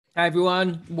Hi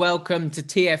everyone, welcome to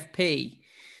TFP.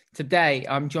 Today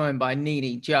I'm joined by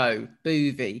Nini, Joe,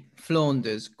 Boovy,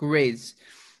 Flaunders, Grizz,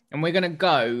 and we're going to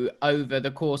go over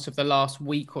the course of the last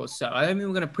week or so. I don't think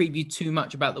we're going to preview too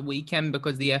much about the weekend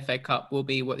because the FA Cup will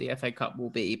be what the FA Cup will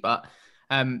be, but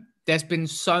there's been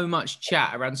so much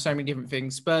chat around so many different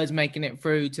things. Spurs making it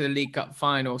through to the League Cup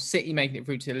final, City making it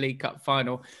through to the League Cup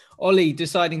final, Ollie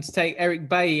deciding to take Eric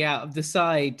Bailly out of the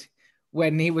side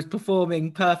when he was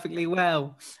performing perfectly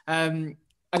well. A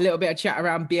little bit of chat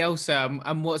around Bielsa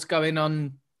and what's going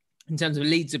on in terms of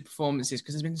Leeds' performances,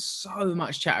 because there's been so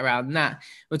much chat around that.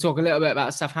 We'll talk a little bit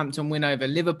about Southampton win over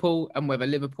Liverpool and whether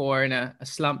Liverpool are in a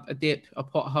slump, a dip, a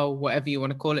pothole, whatever you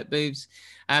want to call it, Boobs.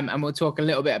 And we'll talk a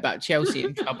little bit about Chelsea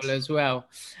in trouble as well.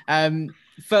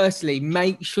 Firstly,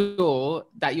 make sure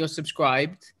that you're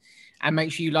subscribed and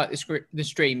make sure you like the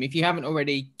stream. If you haven't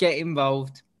already, get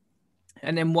involved.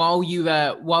 And then while you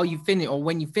finish, or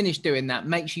when you finish doing that,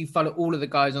 make sure you follow all of the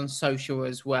guys on social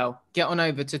as well. Get on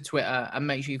over to Twitter and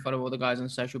make sure you follow all the guys on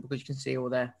social, because you can see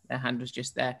all their handles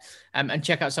just there. And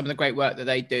check out some of the great work that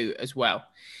they do as well.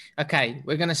 Okay,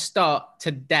 we're going to start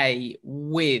today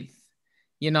with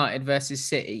United versus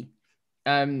City.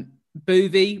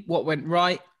 Boovy, what went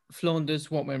right? Flaunders,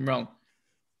 what went wrong?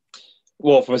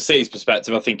 Well, from a City's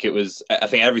perspective, I think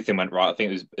everything went right. I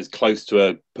think it was as close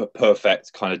to a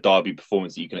perfect kind of derby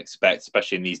performance that you can expect,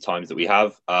 especially in these times that we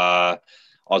have. I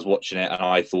was watching it and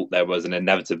I thought there was an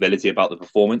inevitability about the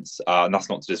performance. And that's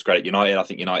not to discredit United. I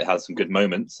think United had some good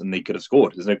moments and they could have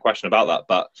scored. There's no question about that.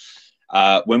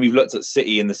 But when we've looked at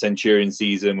City in the Centurion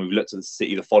season, we've looked at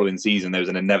City the following season, there was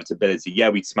an inevitability. Yeah,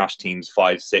 we'd smash teams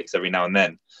 5-6 every now and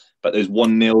then. But those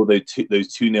 1-0,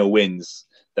 those 2-0 wins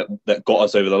that got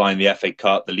us over the line, the FA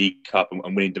Cup, the League Cup,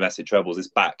 and winning domestic trebles is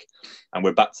back, and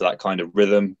we're back to that kind of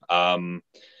rhythm.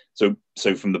 So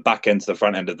from the back end to the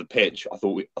front end of the pitch, I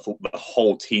thought the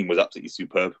whole team was absolutely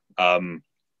superb. And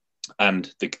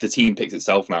the team picks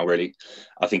itself now. Really,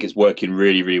 I think it's working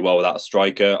really, really well without a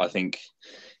striker. I think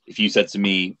if you said to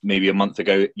me maybe a month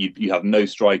ago you have no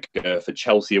striker for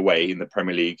Chelsea away in the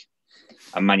Premier League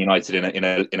and Man United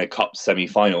in a cup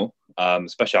semi-final,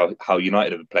 especially how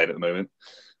United have played at the moment,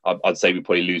 I'd say we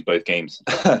probably lose both games.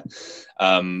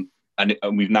 And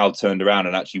we've now turned around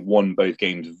and actually won both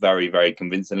games very, very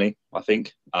convincingly, I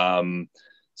think. So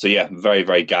yeah, very,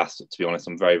 very gassed, to be honest.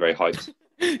 I'm very, very hyped.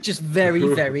 Just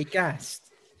very, very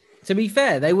gassed. To be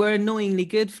fair, they were annoyingly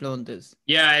good, Flaunders.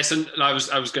 Yeah, I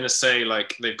was going to say,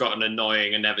 like, they've got an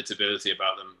annoying inevitability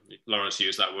about them. Lawrence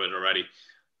used that word already.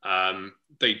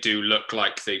 They do look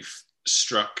like they've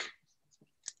struck,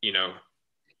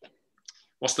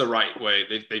 what's the right way?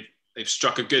 They've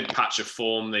struck a good patch of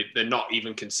form. They're not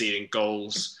even conceding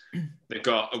goals. They've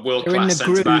got a world-class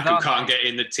centre-back who can't get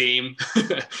in the team.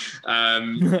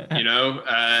 And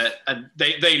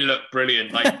they look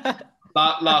brilliant. Like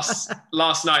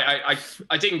last night,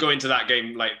 I didn't go into that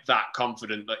game like that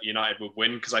confident that United would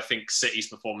win, because I think City's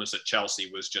performance at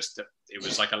Chelsea was it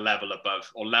was like a level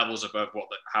above, or levels above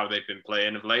how they've been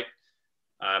playing of late.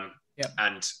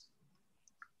 And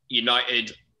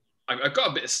United, I got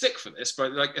a bit of stick for this,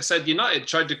 but like I said, United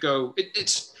tried to go.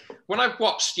 It's when I've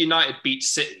watched United beat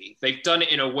City, they've done it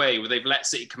in a way where they've let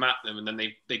City come at them and then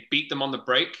they beat them on the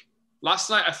break. Last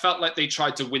night, I felt like they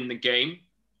tried to win the game,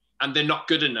 and they're not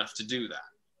good enough to do that.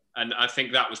 And I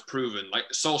think that was proven. Like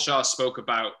Solskjaer spoke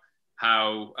about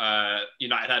how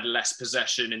United had less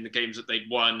possession in the games that they'd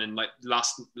won, and like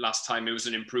last time it was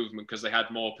an improvement because they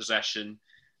had more possession.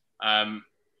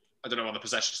 I don't know what the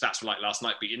possession stats were like last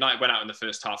night, but United went out in the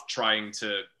first half trying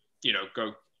to,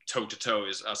 go toe to toe,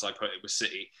 as I put it, with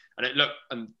City. And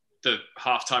the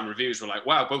halftime reviews were like,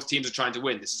 wow, both teams are trying to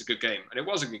win. This is a good game. And it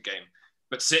was a good game.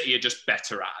 But City are just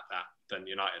better at that than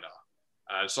United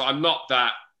are. So I'm not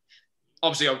that,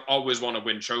 obviously I always want to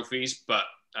win trophies, but,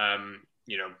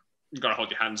 you've got to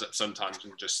hold your hands up sometimes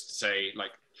and just say,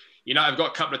 like, I've got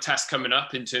a couple of tests coming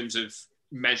up in terms of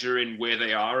measuring where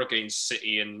they are against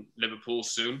City and Liverpool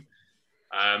soon.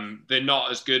 They're not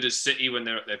as good as City when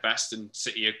they're at their best, and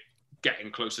City are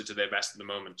getting closer to their best at the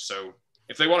moment. So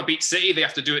if they want to beat City, they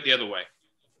have to do it the other way.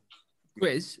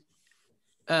 Grizz,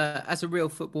 as a real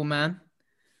football man,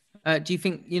 do you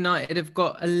think United have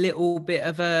got a little bit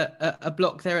of a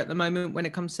block there at the moment when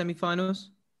it comes to semi-finals?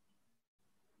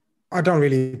 I don't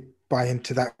really buy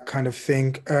into that kind of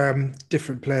thing.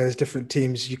 Different players, different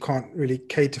teams, you can't really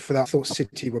cater for that. I thought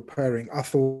City were purring.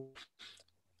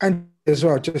 And as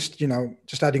well, just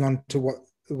adding on to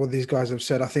what these guys have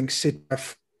said, I think City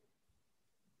have,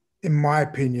 in my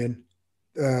opinion,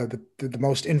 the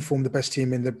most informed, the best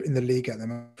team in the league at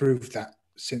them, proved that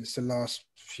since the last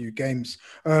few games.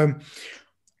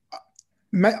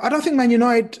 I don't think Man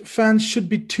United fans should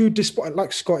be too despondent,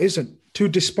 like Scott isn't, too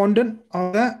despondent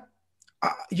on that.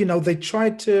 They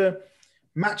tried to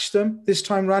match them this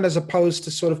time round as opposed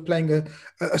to sort of playing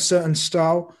a certain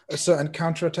style, a certain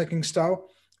counter-attacking style,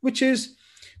 which is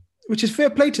fair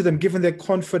play to them, given their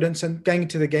confidence and going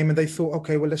into the game. And they thought,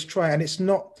 okay, well, let's try. And it's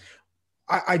not,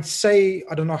 I'd say,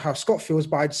 I don't know how Scott feels,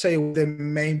 but I'd say their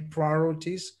main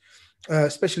priorities,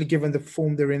 especially given the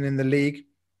form they're in the league,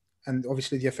 and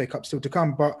obviously the FA Cup still to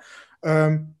come. But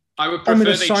I would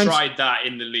prefer they tried that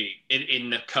in the league, in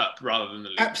the cup, rather than the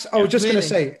league. I was just going to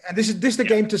say, and this is the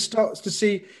game to start to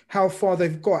see how far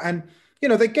they've got. And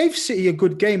they gave City a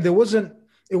good game. It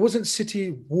wasn't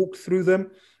City walked through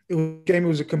them. It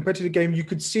was a competitive game. You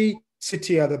could see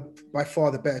City are by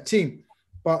far the better team.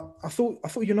 But I thought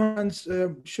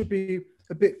United should be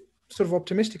a bit sort of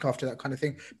optimistic after that kind of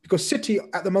thing, because City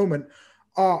at the moment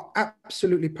are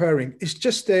absolutely purring. It's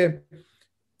just they're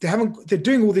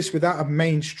doing all this without a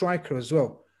main striker as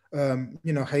well.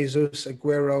 Jesus,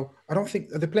 Aguero. I don't think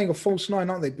they're playing a false nine,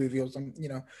 aren't they, Bouvie, or something?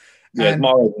 Yeah,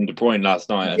 Mahrez and De Bruyne last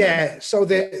night. Yeah, so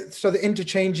they're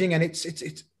interchanging, and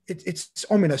it's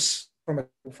ominous from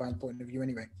a fan point of view,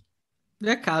 anyway.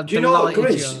 Do you know what,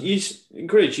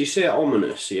 Gridge, you say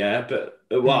ominous, yeah, but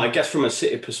I guess from a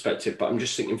City perspective, but I'm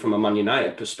just thinking from a Man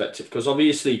United perspective, because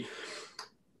obviously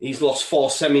he's lost 4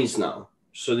 semis now,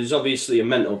 so there's obviously a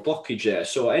mental blockage there.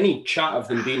 So any chat of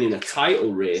them being in a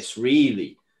title race,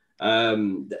 really, are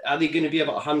they going to be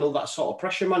able to handle that sort of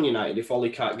pressure, Man United, if Ollie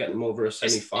can't get them over a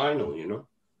semi-final,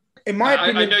 In my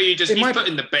opinion, I know he's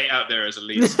putting the bait out there as a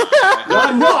lead. No,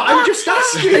 I'm not. I'm just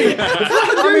asking.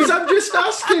 I'm just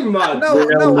asking, man.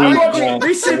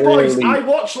 Listen, boys. I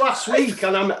watched last week,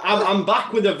 and I'm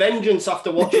back with a vengeance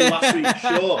after watching last week's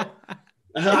show.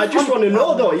 I just want to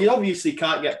know, though. You obviously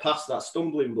can't get past that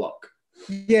stumbling block.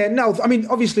 Yeah, no. I mean,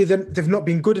 obviously they've not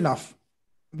been good enough.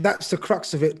 That's the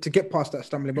crux of it, to get past that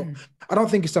stumbling block. I don't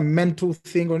think it's a mental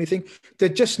thing or anything. They're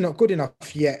just not good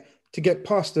enough yet to get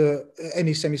past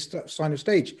any semi-final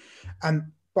stage.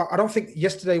 But I don't think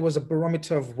yesterday was a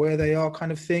barometer of where they are,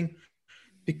 kind of thing,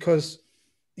 because,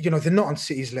 they're not on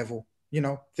City's level, they're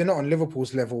not on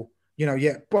Liverpool's level,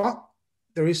 yet. But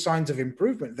there is signs of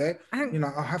improvement there. I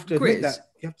have to admit that.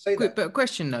 You have to say that. But a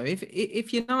question, though,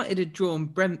 if United had drawn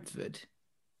Brentford,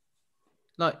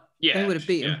 they would have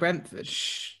beaten Brentford.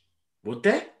 Would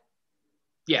they?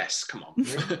 Yes, come on.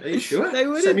 Are you sure? They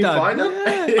would have done.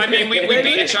 Yeah. I mean, we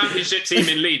beat a championship team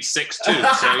in Leeds 6-2,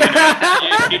 so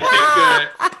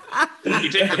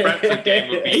you'd think the Brentford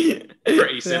game would be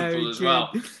pretty simple as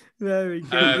well. Very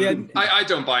good. I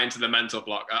don't buy into the mental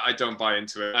block. I don't buy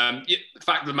into it. The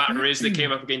fact of the matter is, they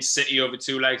came up against City over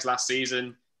 2 legs last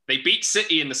season. They beat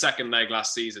City in the second leg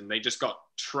last season. They just got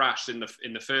trashed in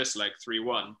the first leg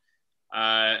 3-1.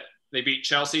 They beat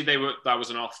Chelsea. That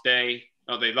was an off day.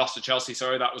 Oh, they lost to Chelsea.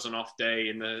 Sorry, that was an off day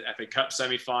in the FA Cup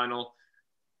semi-final.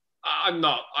 I'm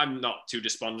not too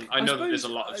despondent. I know that there's a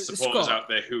lot of supporters out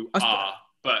there who are,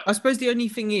 but I suppose the only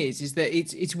thing is that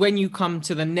it's when you come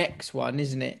to the next one,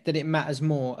 isn't it, that it matters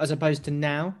more as opposed to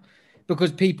now,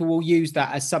 because people will use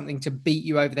that as something to beat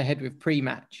you over the head with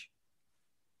pre-match.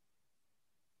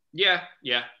 Yeah.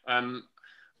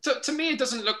 To me, it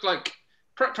doesn't look like.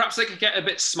 Perhaps they could get a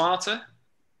bit smarter.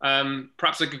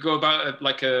 Perhaps they could go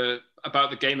about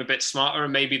the game a bit smarter,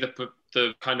 and maybe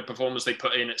the kind of performance they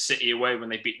put in at City away when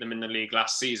they beat them in the league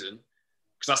last season,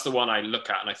 because that's the one I look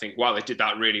at and I think, wow, they did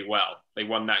that really well. They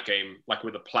won that game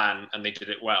with a plan, and they did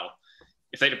it well.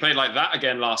 If they'd have played like that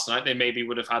again last night, they maybe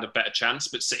would have had a better chance,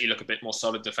 but City look a bit more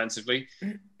solid defensively.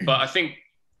 But I think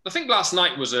last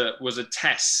night was a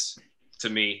test to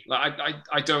me.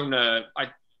 I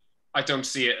don't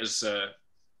see it as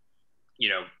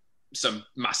some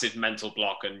massive mental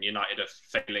block and United are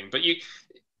failing. But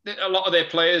a lot of their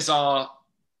players a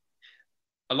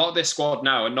lot of their squad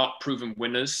now are not proven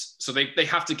winners, so they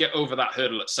have to get over that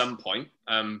hurdle at some point.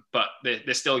 But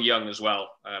they're still young as well.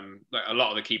 A lot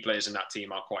of the key players in that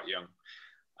team are quite young.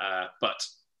 But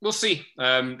we'll see.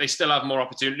 They still have more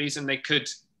opportunities, and they could,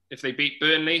 if they beat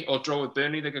Burnley or draw with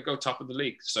Burnley, they could go top of the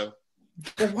league. So.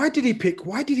 But why did he pick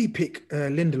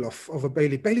Lindelof over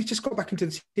Bailey? Bailey just got back into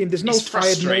the team. There's no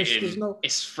tiredness.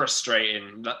 It's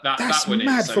frustrating. That's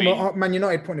mad from a Man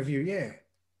United point of view. Yeah.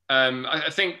 I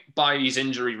think Bailly's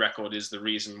injury record is the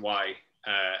reason why,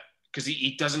 because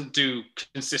he doesn't do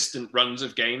consistent runs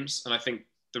of games, and I think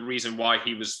the reason why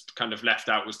he was kind of left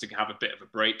out was to have a bit of a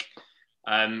break.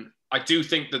 I do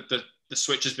think that the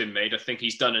switch has been made. I think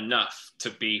he's done enough to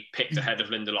be picked ahead of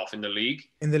Lindelof in the league.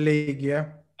 In the league, yeah.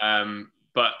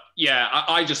 But yeah,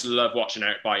 I just love watching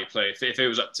Eric Bailly play. If it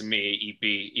was up to me, he'd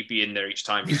be in there each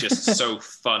time. He's just so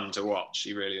fun to watch.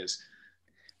 He really is.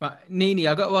 Right, Nini,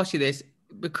 I got to ask you this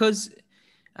because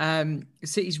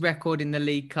City's record in the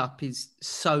League Cup is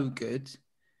so good.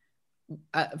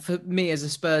 For me as a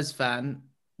Spurs fan,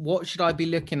 what should I be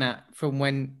looking at from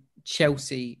when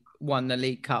Chelsea won the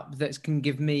League Cup that can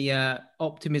give me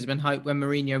optimism and hope when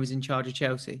Mourinho was in charge of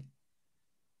Chelsea?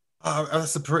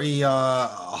 That's a pretty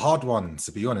hard one,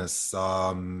 to be honest.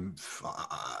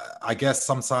 I guess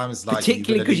sometimes, like,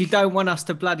 particularly because you don't want us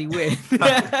to bloody win.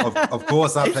 of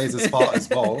course, that plays a part as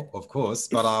well, of course.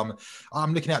 But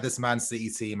I'm looking at this Man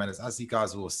City team, and as you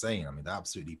guys were all saying, I mean, they're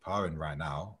absolutely powering right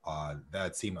now. They're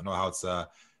a team that know how to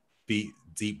beat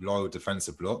deep, low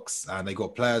defensive blocks, and they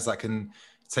got players that can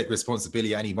take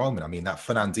responsibility at any moment. I mean, that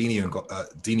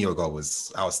Fernandinho goal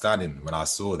was outstanding when I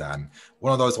saw that, and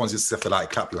one of those ones you just have to like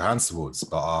clap your hands towards.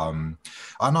 But I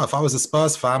don't know, if I was a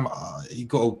Spurs fan, you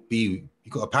got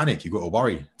to panic, you got to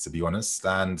worry, to be honest.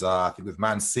 And I think with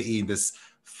Man City, this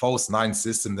false nine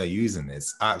system they're using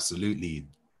is absolutely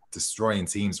destroying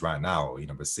teams right now. You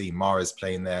know, we're seeing Mahrez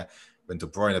playing there. When De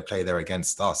Bruyne played there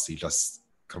against us, he just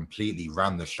completely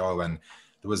ran the show, and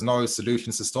there was no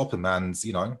solutions to stop him. And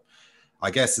you know, I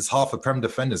guess it's half of Prem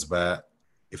defenders where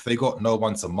if they got no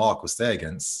one to mark or stay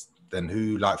against, then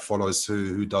who like follows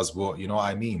who does what, you know what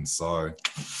I mean? So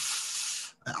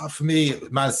for me,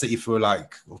 Man City feel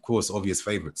like, of course, obvious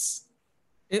favourites.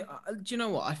 Do you know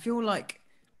what? I feel like,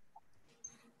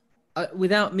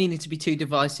 without meaning to be too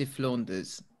divisive,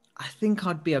 Flanders, I think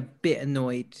I'd be a bit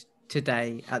annoyed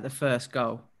today at the first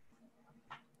goal.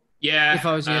 Yeah, if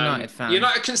I was a United fan,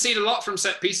 United concede a lot from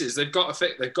set pieces. They've got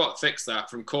to fix that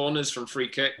from corners, from free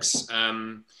kicks.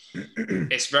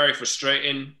 It's very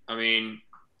frustrating. I mean,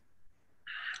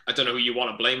 I don't know who you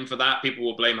want to blame for that. People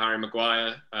will blame Harry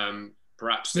Maguire.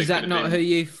 Perhaps is that not who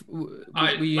you?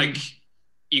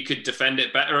 You could defend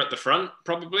it better at the front,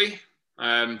 probably,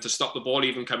 to stop the ball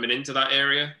even coming into that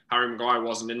area. Harry Maguire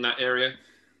wasn't in that area.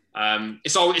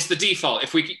 It's the default.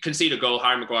 If we concede a goal,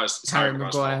 Harry Maguire's Harry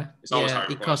Maguire. It's always Harry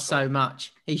Maguire's he cost so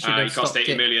much. He should have. He cost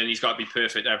 80 million. He's got to be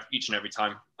perfect each and every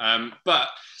time. But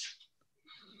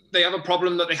they have a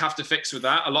problem that they have to fix with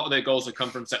that. A lot of their goals have come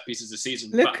from set pieces this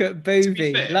season. Look at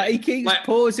Booby. Like he keeps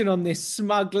pausing on this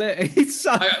smug look. It's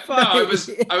so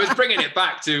funny. I was bringing it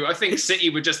back to, I think City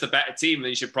were just a better team.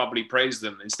 They should probably praise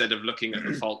them instead of looking at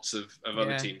the faults of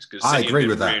other teams. Because I agree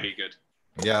with that. Really good.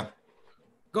 Yeah.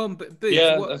 Go on, Booth,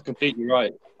 that's completely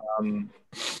right.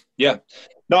 Yeah.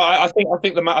 No, I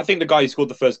think the guy who scored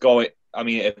the first goal, it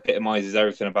epitomises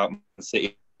everything about Man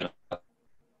City.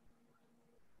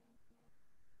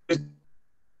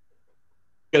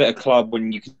 Good at a club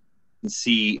when you can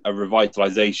see a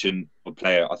revitalisation of a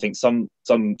player. I think some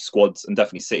squads, and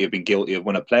definitely City, have been guilty of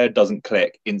when a player doesn't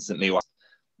click instantly.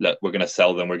 Look, we're going to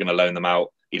sell them. We're going to loan them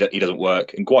out. He doesn't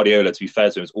work. And Guardiola, to be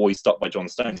fair to him, is always stuck by John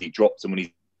Stones. He drops him when he's.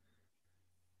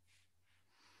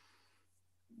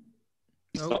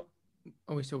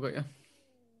 We still got you.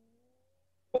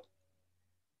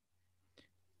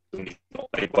 He's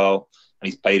not played well, and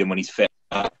he's played him when he's fit.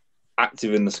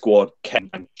 Active in the squad,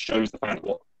 and shows the fans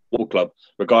what club,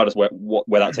 regardless where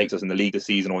that takes us in the league this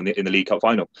season or in the League Cup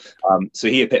final. So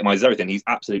he epitomises everything. He's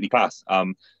absolutely class.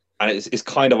 And it's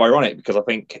kind of ironic because I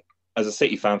think as a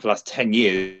City fan for the last 10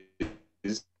 years,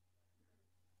 it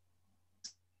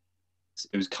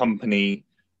was Kompany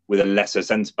with a lesser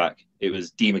centre back. It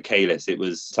was Di Michaelis. It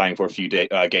was playing for a few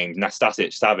games.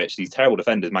 Nastasic, Savic, these terrible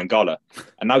defenders, Mangala.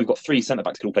 And now we've got three centre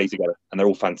backs who all play together, and they're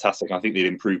all fantastic. And I think they'd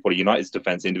improve probably United's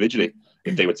defence individually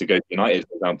if they were to go to United,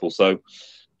 for example. So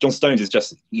John Stones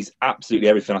he's absolutely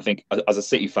everything. I think as a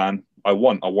City fan, I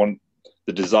want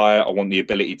the desire. I want the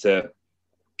ability to,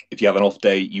 if you have an off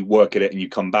day, you work at it and you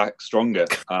come back stronger.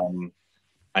 And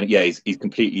yeah, he's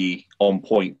completely on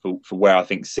point for where I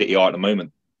think City are at the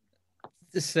moment.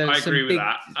 I agree with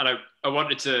that. And I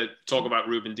wanted to talk about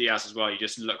Ruben Dias as well. He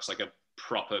just looks like a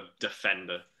proper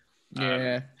defender.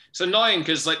 Yeah. It's annoying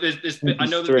because I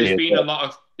know that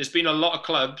there's been a lot of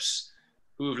clubs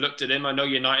who have looked at him. I know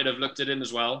United have looked at him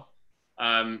as well.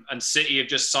 And City have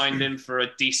just signed him for a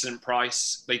decent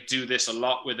price. They do this a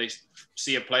lot where they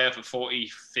see a player for 40,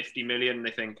 50 million.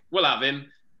 They think, we'll have him.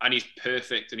 And he's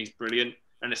perfect and he's brilliant.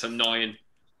 And it's annoying.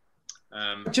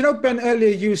 Do you know, Ben, earlier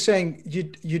you were saying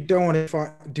you don't want to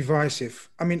fight divisive.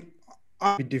 I mean,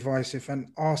 I'd be divisive and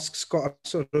ask Scott a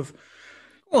sort of...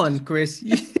 Go on, Chris.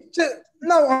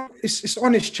 No, it's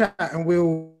honest chat and we're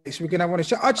going to have honest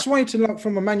chat. I just wanted to, like,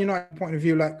 from a Man United point of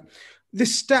view, like,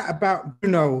 this stat about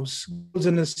Bruno's goals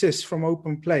and assists from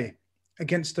open play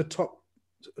against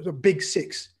the big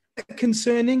six,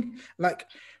 concerning? Like,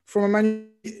 from a Man,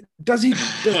 does he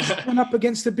turn up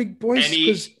against the big boys?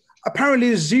 Because apparently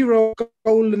there's 0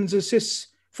 goals and assists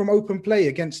from open play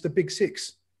against the big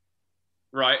six.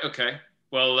 Right. Okay.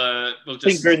 Well, we'll just. I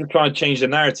think Britain trying to change the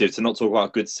narrative to not talk about how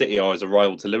good City are as a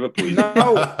rival to Liverpool.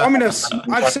 No, ominous.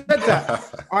 I've said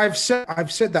that. I've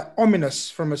said that ominous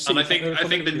from a City. And I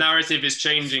think the narrative is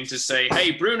changing to say,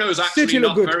 hey, Bruno's actually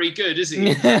not very good, is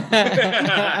he?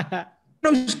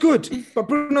 Bruno's good, but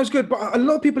Bruno's good. But a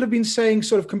lot of people have been saying,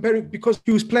 sort of comparing, because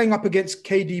he was playing up against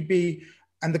KDB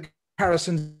and the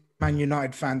comparisons, Man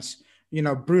United fans. You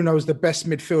know, Bruno's the best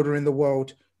midfielder in the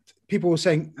world. People were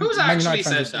saying, who's Man actually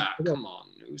United said that? Come on.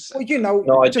 Well, you know,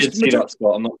 no, I did see that,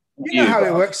 Scott. I'm not. You know how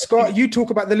it works, Scott. You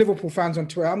talk about the Liverpool fans on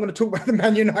Twitter. I'm going to talk about the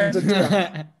Man United on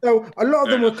Twitter. So a lot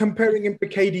of them were comparing him to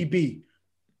KDB.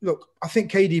 Look, I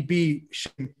think KDB,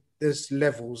 there's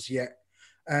levels yet.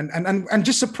 And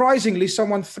just surprisingly,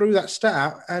 someone threw that stat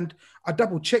out, and I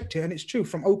double checked it, and it's true.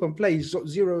 From open play, he's got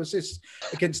 0 assists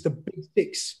against the Big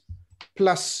Six,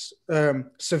 plus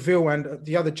Seville and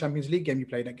the other Champions League game you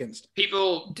played against.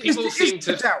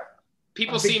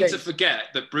 People seem to forget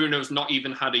that Bruno's not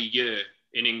even had a year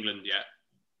in England yet.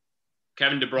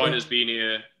 Kevin De Bruyne has been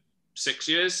here 6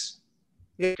 years.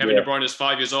 Yeah. Kevin De Bruyne is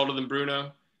 5 years older than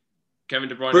Bruno.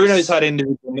 Bruno's had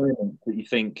individual moments that you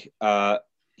think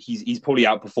he's probably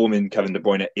outperforming Kevin De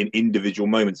Bruyne in individual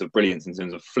moments of brilliance in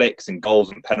terms of flicks and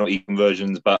goals and penalty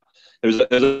conversions. But there's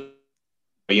a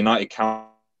United count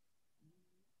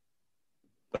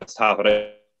first half. I don't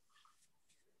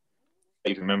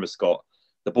even remember, Scott.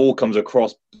 The ball comes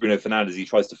across Bruno Fernandes. He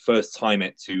tries to first time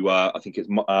it to, I think it's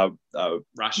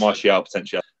Martial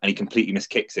potentially, and he completely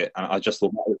miskicks it. And I just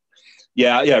thought,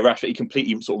 Rashford, he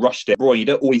completely sort of rushed it. Roy, you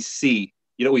don't always see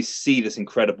this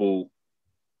incredible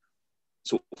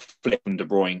sort of flip from De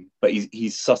Bruyne, but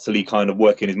he's subtly kind of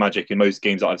working his magic in most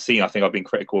games that I've seen. I think I've been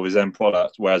critical of his end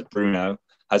product, whereas Bruno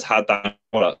has had that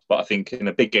product. But I think in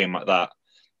a big game like that,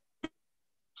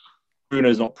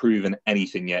 Bruno's not proven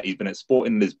anything yet. He's been at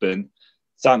Sporting Lisbon,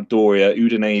 Sampdoria,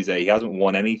 Udinese. He hasn't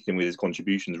won anything with his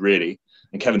contributions, really.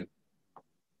 And Kevin.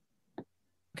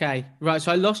 Okay, right.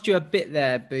 So I lost you a bit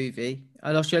there, Boovy.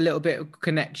 I lost you a little bit of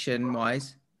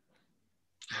connection-wise.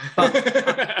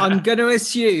 But I'm going to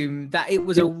assume that it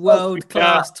was a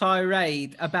world-class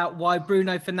tirade about why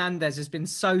Bruno Fernandes has been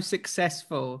so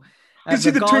successful. You see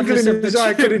the twinkle in his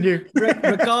eye, couldn't you?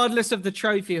 Regardless of the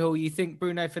trophy haul, you think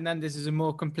Bruno Fernandes is a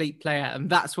more complete player, and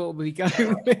that's what we're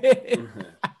going with.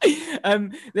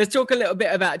 Let's talk a little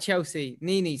bit about Chelsea.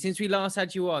 Nini, since we last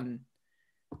had you on,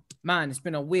 man, it's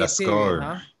been a weird period,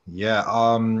 huh? Yeah,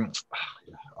 I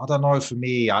don't know. For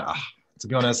me, to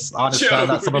be honest, I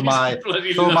understand that some of my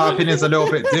opinions are a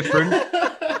little bit different.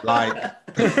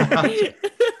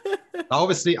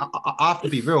 Obviously, I have to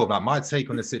be real. My take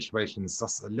on the situation is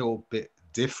just a little bit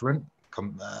different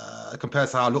compared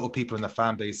to how a lot of people in the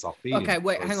fan base are feeling. Okay,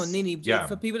 wait, hang on, Nini. Yeah.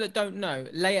 For people that don't know,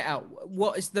 lay it out.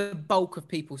 What is the bulk of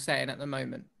people saying at the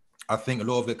moment? I think a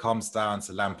lot of it comes down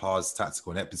to Lampard's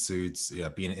tactical ineptitudes,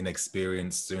 being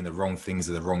inexperienced, doing the wrong things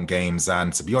in the wrong games.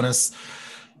 And to be honest,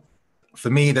 for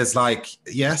me, there's slight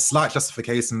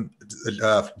justification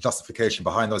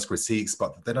behind those critiques,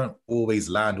 but they don't always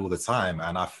land all the time.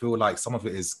 And I feel like some of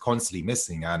it is constantly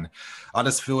missing. And I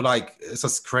just feel like it's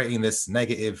just creating this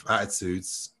negative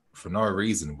attitudes for no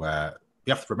reason, where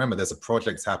you have to remember there's a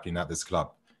project happening at this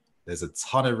club. There's a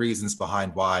ton of reasons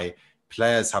behind why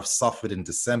players have suffered in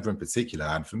December in particular.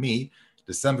 And for me,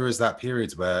 December is that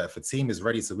period where if a team is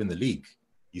ready to win the league,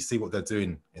 you see what they're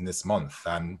doing in this month.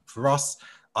 And for us,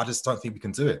 I just don't think we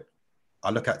can do it. I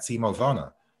look at Timo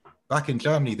Werner. Back in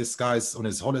Germany, this guy's on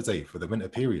his holiday for the winter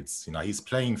periods. He's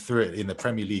playing through it in the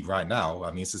Premier League right now.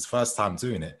 I mean, it's his first time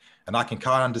doing it. And I can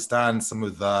kind of understand some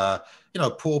of the,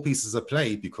 poor pieces of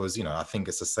play because, I think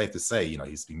it's just safe to say,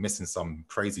 he's been missing some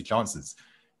crazy chances.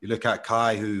 You look at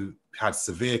Kai, who had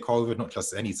severe COVID, not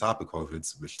just any type of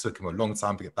COVID, which took him a long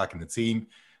time to get back in the team.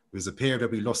 It was a period where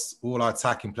we lost all our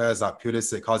attacking players like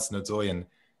Pulisic, Hudson-Odoi, and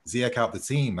Ziyech out the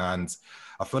team. And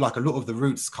I feel like a lot of the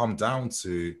roots come down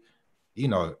to,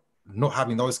 not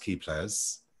having those key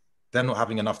players, they're not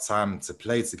having enough time to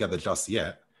play together just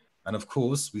yet. And of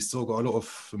course, we still got a lot of,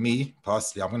 for me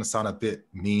personally, I'm going to sound a bit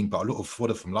mean, but a lot of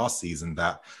fodder from last season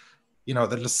that,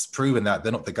 they're just proving that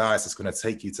they're not the guys that's going to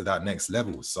take you to that next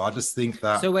level. So I just think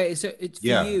that... So wait, so it's for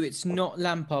you, it's not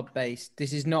Lampard based.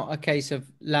 This is not a case of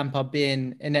Lampard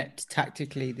being inept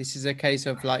tactically. This is a case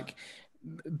of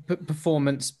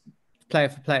performance player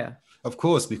for player. Of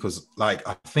course, because I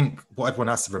think what everyone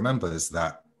has to remember is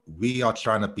that we are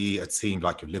trying to be a team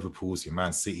like your Liverpools, your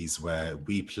Man Cities, where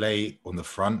we play on the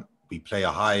front, we play a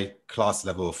high class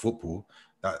level of football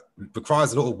that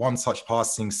requires a lot of one-touch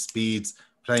passing, speed,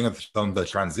 playing on the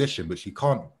transition, which you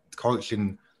can't coach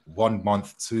in 1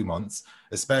 month, 2 months,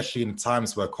 especially in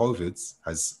times where COVID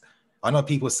has I know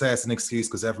people say it's an excuse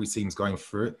because every team's going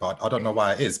through it, but I don't know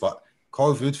why it is. But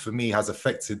COVID, for me, has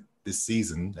affected this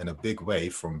season in a big way,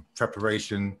 from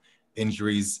preparation,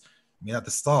 injuries. I mean, at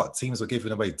the start, teams were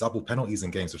giving away double penalties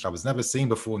in games, which I was never seen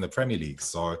before in the Premier League.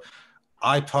 So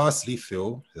I personally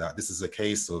feel that this is a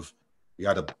case of we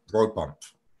had a road bump.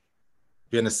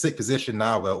 We're in a sick position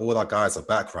now where all our guys are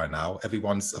back right now.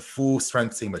 Everyone's a full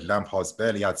strength team that Lampard's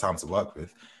barely had time to work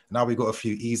with. Now we've got a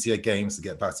few easier games to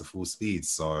get back to full speed.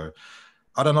 So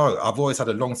I don't know. I've always had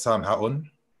a long-term hat on.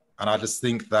 And I just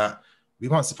think that we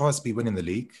weren't supposed to be winning the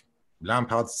league.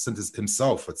 Lampard said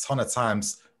himself a ton of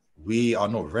times, we are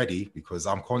not ready because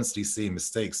I'm constantly seeing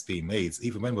mistakes being made,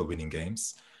 even when we're winning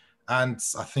games. And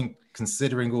I think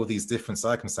considering all these different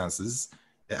circumstances,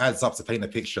 it adds up to paint a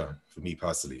picture for me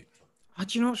personally. Oh,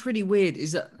 do you know what's really weird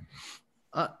is that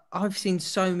I've seen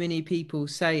so many people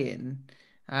saying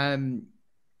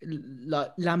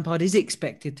like Lampard is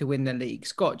expected to win the league.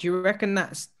 Scott, do you reckon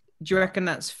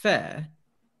that's fair?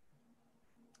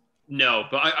 No,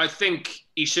 but I think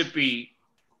he should be.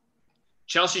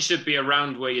 Chelsea should be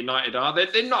around where United are.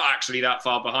 They're not actually that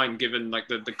far behind, given like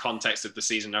the context of the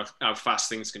season, how fast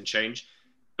things can change.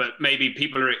 But maybe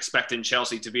people are expecting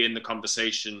Chelsea to be in the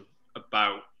conversation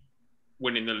about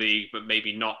winning the league, but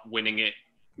maybe not winning it,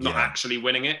 not actually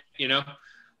winning it, you know?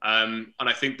 And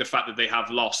I think the fact that they have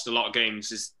lost a lot of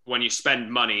games is when you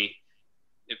spend money,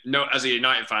 as a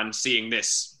United fan, seeing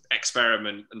this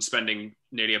experiment and spending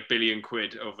nearly £1 billion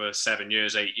over 7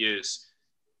 years, 8 years,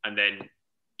 and then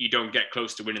you don't get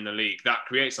close to winning the league, that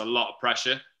creates a lot of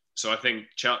pressure. So I think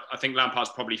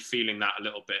Lampard's probably feeling that a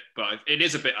little bit, but it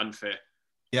is a bit unfair.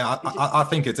 Yeah, I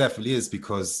think it definitely is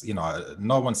because, you know,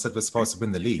 no one said we're supposed to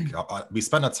win the league. We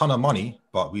spent a ton of money,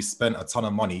 but we spent a ton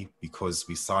of money because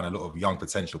we signed a lot of young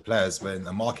potential players when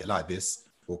a market like this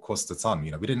will cost a ton.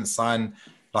 You know, we didn't sign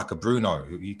like a Bruno.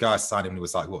 You guys signed him when he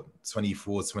was like,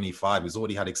 24, 25. He's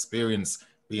already had experience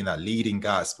being that leading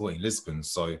guy at Sporting Lisbon.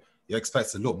 So you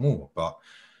expect a lot more. But,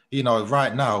 you know,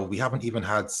 right now, we haven't even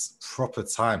had proper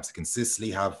time to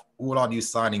consistently have all our new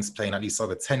signings playing at least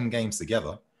over 10 games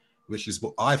together, which is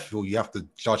what I feel you have to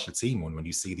judge the team on when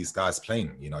you see these guys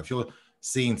playing. You know, if you're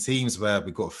seeing teams where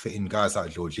we've got to fit in guys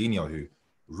like Jorginho who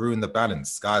ruin the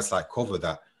balance, guys like Cover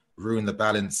that ruin the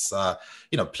balance,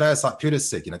 you know, players like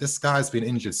Pulisic, you know, this guy's been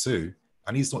injured too,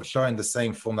 and he's not showing the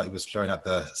same form that he was showing at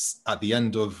the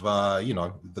end of, you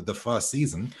know, the first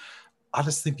season. I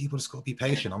just think people just got to be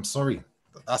patient. I'm sorry.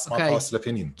 That's my personal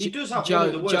opinion. He does have one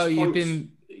of the worst Joe, points.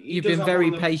 you've been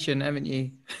very patient, haven't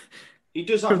you? He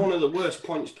does have one of the worst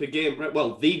points per game,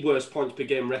 well, the worst points per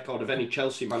game record of any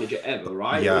Chelsea manager ever,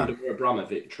 right? Yeah. Under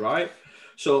Abramovich, right?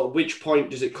 So at which point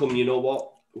does it come, you know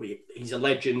what? He's a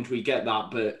legend, we get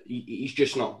that, but he's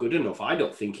just not good enough. I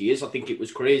don't think he is. I think it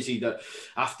was crazy that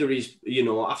after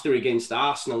against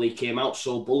Arsenal, he came out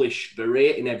so bullish,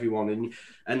 berating everyone.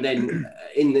 And then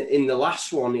in the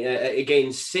last one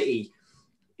against City,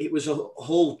 it was a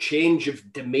whole change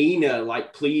of demeanour,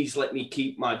 like, please let me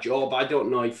keep my job. I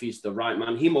don't know if he's the right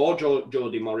man. Him or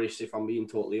Jody Morris, if I'm being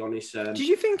totally honest. Did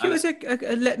you think it was a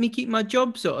let me keep my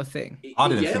job sort of thing? I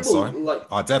didn't think so.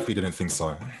 I definitely didn't think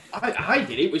so. I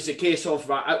did. It was a case of,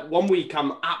 right, 1 week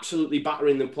I'm absolutely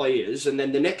battering the players, and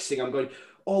then the next thing I'm going,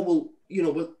 oh, well, you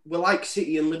know, we're like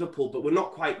City and Liverpool, but we're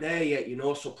not quite there yet, you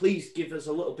know, so please give us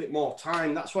a little bit more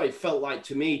time. That's what it felt like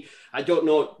to me. I don't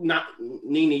know,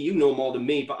 Nini, you know more than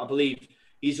me, but I believe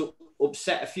he's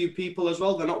upset a few people as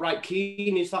well. They're not right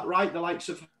keen. Is that right? The likes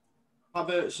of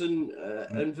Havertz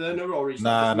and Werner, or is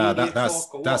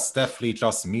that's definitely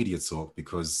just media talk,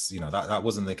 because, you know, that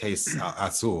wasn't the case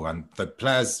at all. And the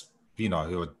players, you know,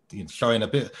 who are showing a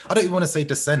bit, I don't even want to say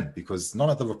dissent, because none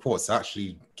of the reports are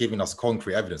actually giving us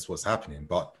concrete evidence what's happening.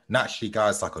 But naturally,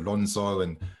 guys like Alonso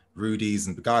and Rudy's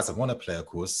and the guys that want to play, of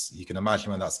course, you can imagine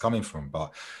where that's coming from.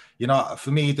 But, you know,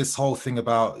 for me, this whole thing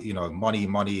about, you know, money,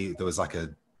 there was like a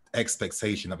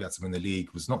expectation that we had to win the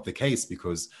league was not the case,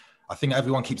 because I think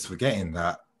everyone keeps forgetting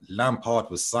that Lampard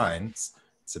was signed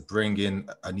to bring in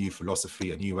a new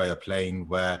philosophy, a new way of playing,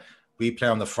 where we play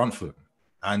on the front foot.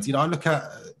 And, you know, I look at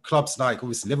clubs like,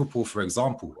 obviously, Liverpool, for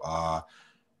example.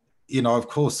 You know, of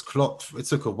course, Klopp, it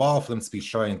took a while for them to be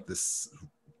showing this.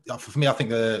 For me, I think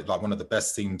they're like one of the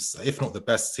best teams, if not the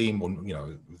best team, on, you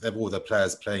know, they've all the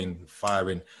players playing,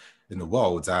 firing in the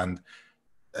world. And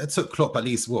it took Klopp at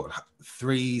least,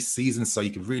 3 seasons, so you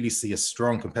could really see a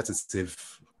strong,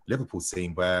 competitive Liverpool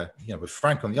team where, you know, with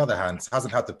Frank, on the other hand,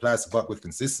 hasn't had the players to work with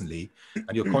consistently,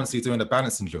 and you're constantly doing a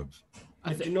balancing job.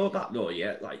 Do you know that though?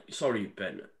 Yeah, like, sorry,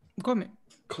 Ben. Go on, mate.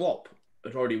 Klopp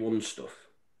had already won stuff.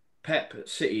 Pep at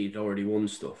City had already won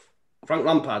stuff. Frank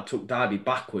Lampard took Derby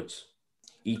backwards.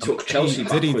 He took Chelsea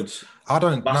backwards. I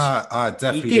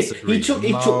definitely disagree. He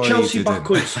took Chelsea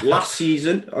backwards last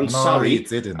season on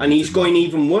Sarri, and he's going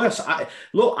even worse.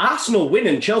 Look, Arsenal win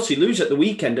and Chelsea lose at the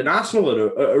weekend, and Arsenal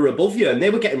are above you, and they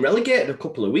were getting relegated a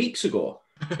couple of weeks ago.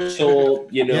 So,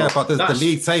 yeah, but the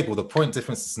league table, the point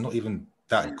difference is not even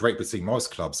that great between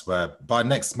most clubs, where by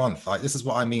next month, this is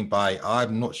what I mean by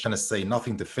I'm not trying to say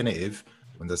nothing definitive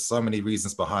when there's so many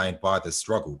reasons behind why the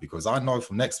struggle, because I know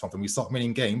from next month when we start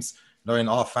winning games, knowing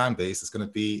our fan base is going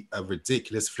to be a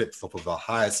ridiculous flip-flop of the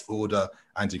highest order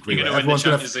and degree. Everyone,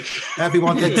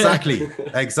 exactly.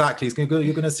 You're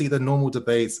going to see the normal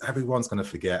debates. Everyone's going to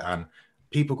forget, and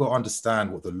people got to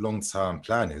understand what the long-term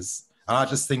plan is. And I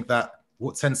just think that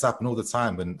what tends to happen all the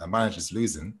time when a manager's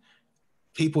losing,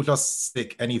 people just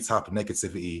stick any type of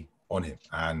negativity on him.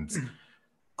 And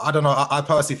I don't know. I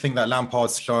personally think that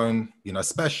Lampard's shown,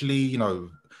 especially,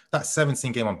 that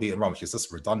 17 game unbeaten run, which is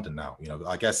just redundant now.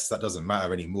 I guess that doesn't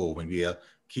matter anymore when we are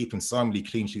keeping so many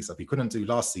clean sheets that we couldn't do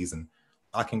last season.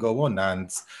 I can go on. And,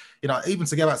 even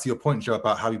to get back to your point, Joe,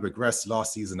 about how he progressed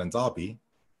last season in Derby,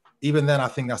 even then, I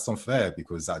think that's unfair,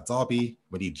 because at Derby,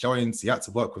 when he joined, he had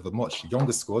to work with a much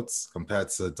younger squad compared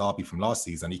to Derby from last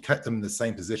season. He kept them in the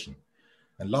same position.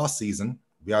 And last season,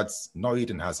 we had no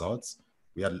Eden Hazard.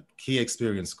 We had key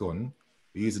experience gone.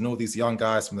 We're using all these young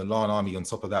guys from the Lion Army on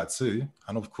top of that too.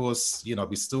 And of course,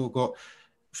 we still got,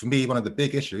 for me, one of the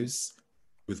big issues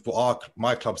with what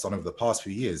my club's done over the past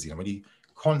few years, when you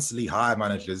constantly hire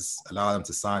managers, allow them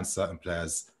to sign certain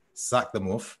players, sack them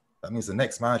off, that means the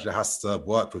next manager has to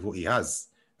work with what he has.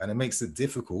 And it makes it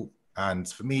difficult. And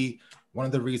for me, one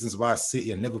of the reasons why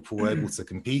City and Liverpool were able to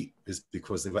compete is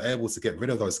because they were able to get rid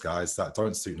of those guys that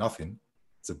don't suit nothing,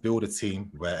 to build a team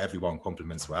where everyone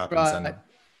complements what happens. Right. And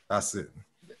that's it.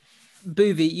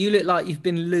 Boovy, you look like you've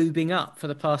been lubing up for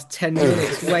the past 10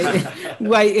 minutes,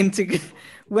 waiting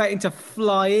to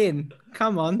fly in.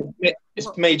 Come on.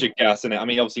 It's major gas, isn't it? I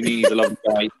mean, obviously, Nini's a lovely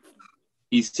guy.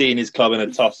 He's seeing his club in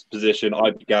a tough position.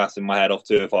 I'd be gassing my head off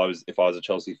too if I was a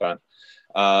Chelsea fan.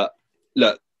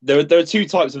 Look, there are two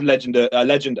types of legend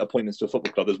appointments to a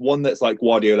football club. There's one that's like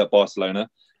Guardiola at Barcelona.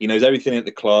 He knows everything at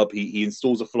the club. He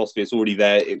installs a philosophy. It's already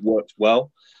there. It works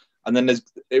well. And then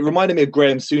it reminded me of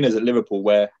Graham Souness at Liverpool,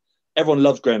 where everyone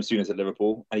loved Graham Souness at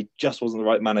Liverpool, and he just wasn't the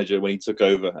right manager when he took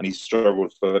over, and he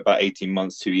struggled for about 18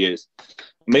 months, 2 years.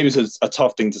 Maybe it's a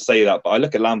tough thing to say that, but I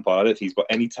look at Lampard, I don't think he's got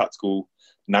any tactical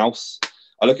nous.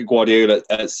 I look at Guardiola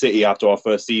at City after our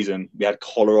first season. We had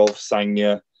Kolarov,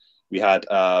 Sagna. We had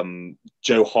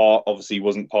Joe Hart, obviously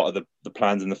wasn't part of the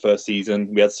plans in the first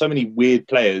season. We had so many weird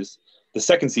players. The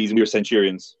second season, we were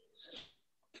Centurions.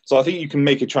 So I think you can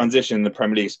make a transition in the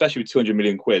Premier League, especially with 200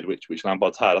 million quid, which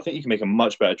Lampard's had. I think you can make a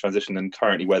much better transition than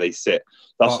currently where they sit.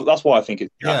 That's why I think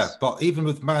it's yeah. But even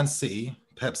with Man City,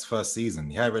 Pep's first season,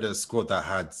 he had a squad that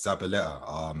had Zabaleta,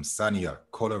 Sagna,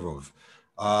 Kolarov,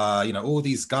 all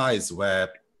these guys where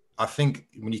I think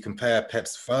when you compare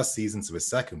Pep's first season to his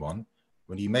second one,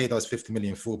 when he made those 50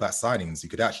 million fullback signings, you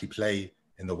could actually play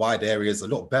in the wide areas a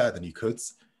lot better than you could.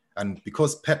 And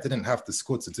because Pep didn't have the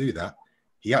squad to do that,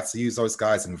 he had to use those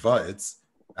guys inverted.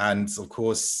 And of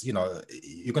course, you're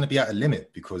going to be at a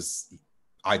limit, because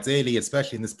ideally,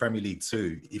 especially in this Premier League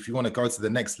too, if you want to go to the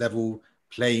next level,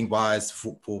 playing wise,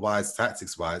 football wise,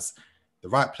 tactics wise, the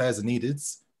right players are needed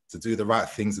to do the right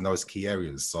things in those key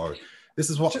areas. So this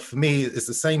is what, for me, it's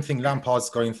the same thing Lampard's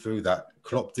going through that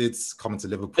Klopp did coming to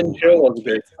Liverpool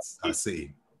at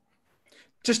City.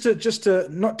 Just to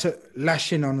not to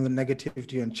lash in on the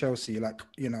negativity on Chelsea, I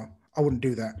wouldn't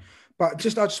do that. But I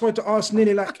just wanted to ask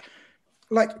Nini,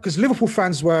 because Liverpool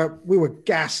fans we were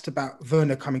gassed about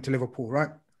Werner coming to Liverpool, right?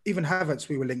 Even Havertz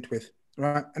we were linked with,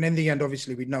 right? And in the end,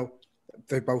 obviously, we know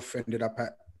they both ended up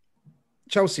at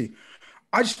Chelsea.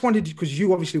 I just wanted, because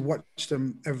you obviously watch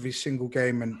them every single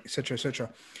game and et cetera, et cetera.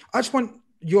 I just want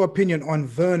your opinion on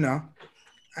Werner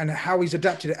and how he's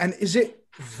adapted. And is it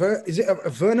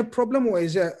a Werner problem, or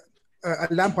is it a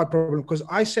Lampard problem? Because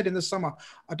I said in the summer,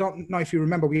 I don't know if you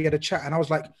remember, we had a chat and I was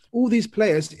like, all these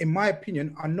players, in my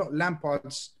opinion, are not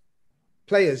Lampard's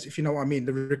players, if you know what I mean.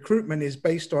 The recruitment is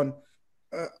based on,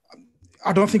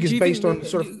 I don't think it's based on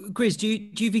sort of... Grizz, do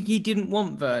you think he didn't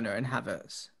want Werner and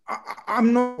Havertz?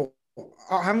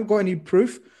 I haven't got any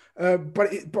proof,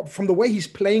 but from the way he's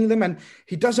playing them, and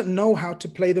he doesn't know how to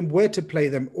play them, where to play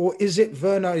them, or is it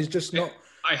Werner is just not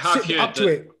sitting up to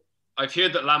it? I've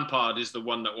heard that Lampard is the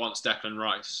one that wants Declan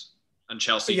Rice, and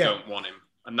Chelsea don't want him,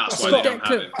 and that's why they don't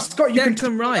have him.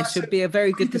 Declan Rice would be a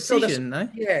very good decision, though.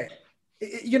 Yeah,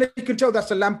 you can tell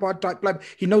that's a Lampard type player.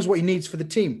 He knows what he needs for the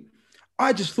team.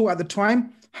 I just thought at the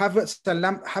time,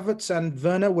 Havertz and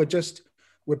Werner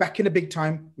we're back in the big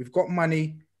time. We've got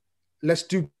money. let's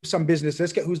do some business.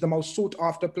 Let's get who's the most sought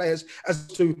after players as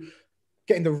to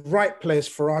getting the right players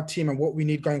for our team and what we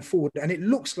need going forward. And it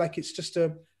looks like it's just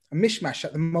a mishmash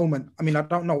at the moment. I mean, I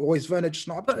don't know. Or is Werner just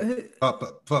not up to it?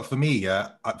 But for me,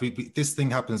 this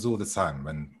thing happens all the time.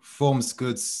 When form's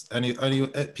good, only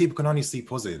people can only see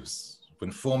positives.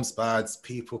 When form's bad,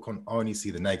 people can only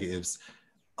see the negatives.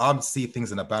 I see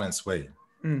things in a balanced way.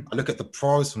 I look at the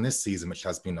pros from this season, which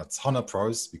has been a ton of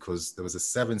pros, because there was a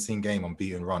 17-game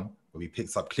unbeaten run where we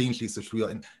picked up clean sheets, which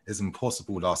is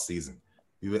impossible last season.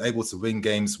 We were able to win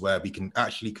games where we can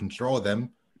actually control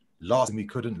them. We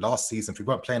couldn't last season. If we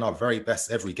weren't playing our very best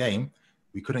every game,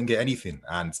 we couldn't get anything.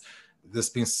 And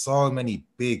there's been so many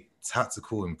big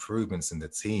tactical improvements in the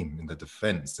team, in the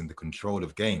defense, in the control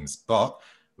of games. But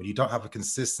when you don't have a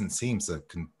consistent team that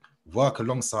can work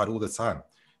alongside all the time,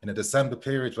 in a December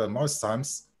period where most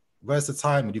times, where's the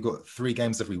time when you've got 3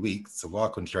 games every week to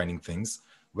work on training things,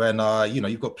 when,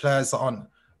 you've got players that aren't,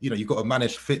 you've got to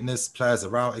manage fitness, players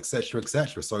are out, etc.,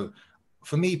 etc. So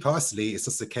for me personally, it's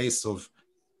just a case of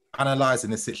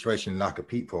analysing the situation like a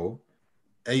people,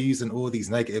 using all these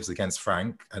negatives against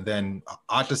Frank, and then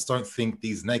I just don't think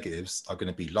these negatives are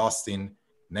going to be lasting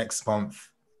next month,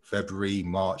 February,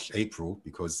 March, April,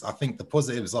 because I think the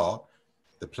positives are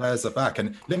the players are back.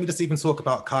 And let me just even talk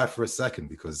about Kai for a second,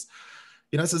 because,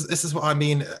 this is what I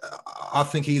mean. I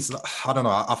think I don't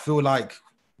know, I feel like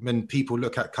when people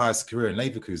look at Kai's career in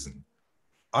Leverkusen,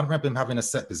 I don't remember him having a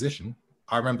set position.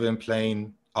 I remember him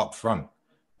playing up front.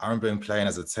 I remember him playing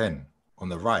as a 10 on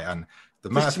the right. And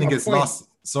the mad thing is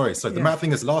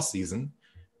last season,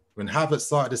 when Havertz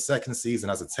started his second season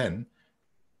as a 10,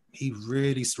 he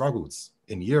really struggled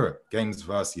in Europe. Games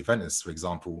versus Juventus, for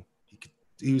example,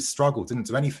 he struggled, didn't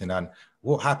do anything. And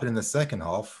what happened in the second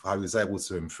half, how he was able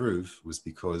to improve, was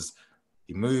because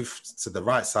he moved to the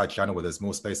right side channel where there's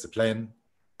more space to play in,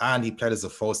 and he played as a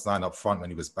false 9 up front when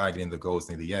he was bagging in the goals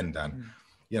near the end. And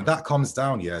that comes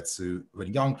down to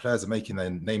when young players are making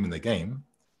their name in the game.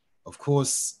 Of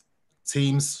course,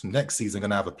 teams next season are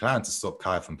going to have a plan to stop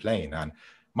Kai from playing. And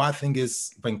my thing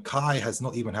is, when Kai has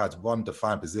not even had one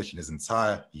defined position his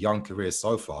entire young career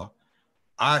so far,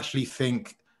 I actually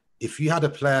think if you had a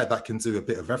player that can do a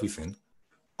bit of everything,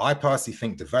 I personally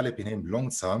think developing him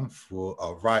long-term for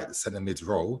a right centre mid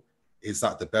role is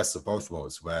that the best of both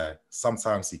worlds, where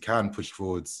sometimes he can push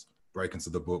forwards, break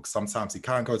into the book, sometimes he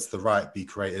can go to the right, be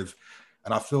creative.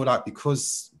 And I feel like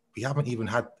because we haven't even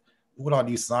had all our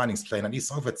new signings playing at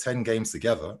least over 10 games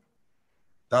together,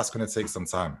 that's going to take some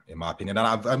time, in my opinion.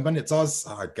 And when it does,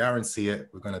 I guarantee it,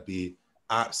 we're going to be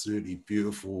absolutely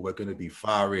beautiful. We're going to be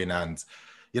firing. And,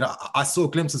 I saw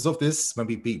glimpses of this when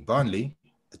we beat Burnley.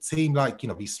 A team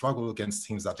we struggle against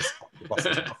teams that just bust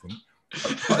nothing.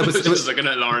 It was just looking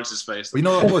at Lawrence's face. You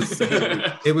know what it was?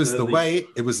 It was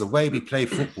the way we play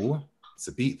football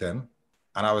to beat them.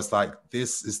 And I was like,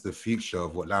 this is the future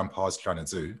of what Lampard's trying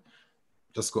to do.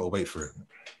 Just got to wait for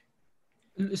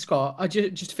it. Scott,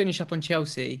 just to finish up on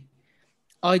Chelsea,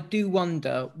 I do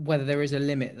wonder whether there is a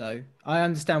limit, though. I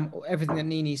understand everything that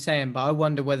Nini's saying, but I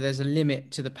wonder whether there's a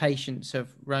limit to the patience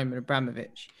of Roman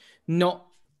Abramovich. Not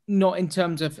in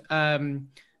terms of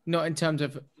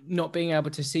not being able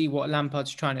to see what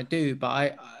Lampard's trying to do,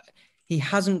 but he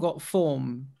hasn't got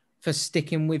form for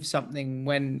sticking with something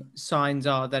when signs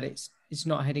are that it's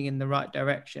not heading in the right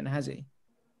direction, has he?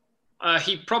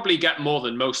 He'd probably get more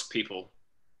than most people.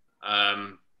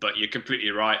 But you're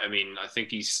completely right. I mean, I think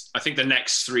the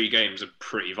next 3 games are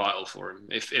pretty vital for him.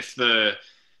 If the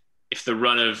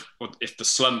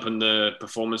slump and the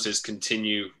performances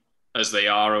continue as they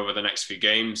are over the next few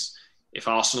games, if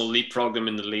Arsenal leapfrog them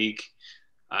in the league,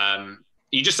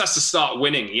 he just has to start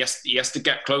winning. He has to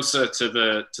get closer to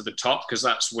the top, because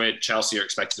that's where Chelsea are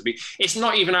expected to be. It's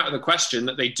not even out of the question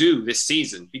that they do this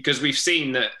season, because we've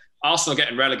seen that Arsenal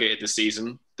getting relegated this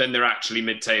season, then they're actually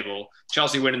mid-table.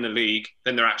 Chelsea winning the league,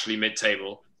 then they're actually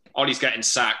mid-table. Ollie's getting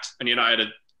sacked, and United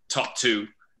are top 2.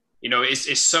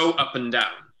 It's so up and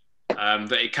down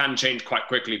that it can change quite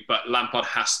quickly, but Lampard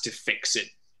has to fix it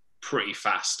pretty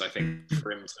fast, I think,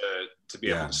 for him to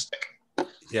be able to stick.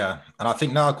 Yeah, and I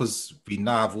think now, because we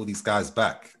now have all these guys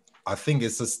back, I think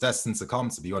it's just destined to come,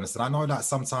 to be honest. And I know that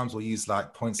sometimes we'll use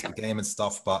points per game and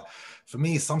stuff, but for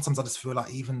me, sometimes I just feel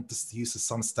like even just the use of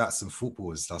some stats in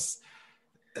football is just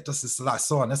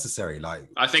so unnecessary.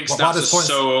 I think stats are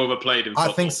so overplayed in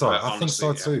football. I think so. I think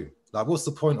so too. What's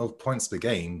the point of points per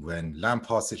game when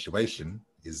Lampard's situation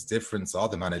is different to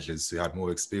other managers who had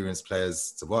more experienced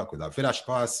players to work with?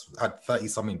 Villas-Boas had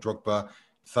 30-something Drogba,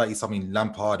 30-something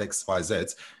Lampard,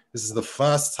 XYZ. This is the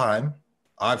first time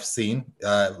I've seen,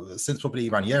 since probably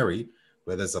Ranieri,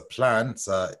 where there's a plan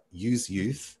to use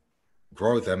youth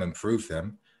grow them, improve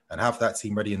them, and have that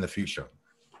team ready in the future.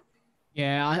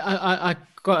 Yeah, I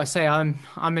gotta say I'm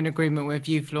in agreement with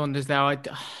you, Flaunders. There, I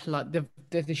like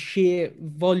the sheer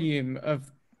volume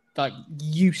of like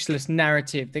useless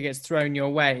narrative that gets thrown your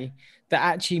way that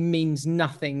actually means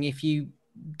nothing if you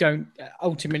don't.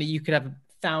 Ultimately, you could have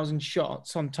 1,000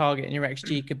 shots on target and your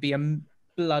XG could be a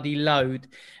bloody load,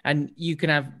 and you can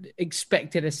have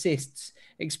expected assists,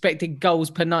 expected goals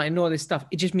per night, and all this stuff.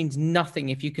 It just means nothing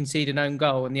if you concede an own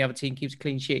goal and the other team keeps a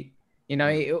clean sheet. You know,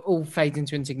 it all fades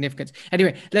into insignificance.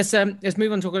 Anyway, let's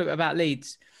move on to talk a little bit about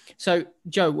Leeds. So,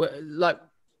 Joe, like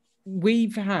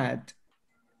we've had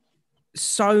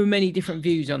so many different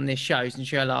views on this show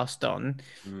since you're last on,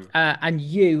 and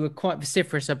you were quite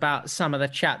vociferous about some of the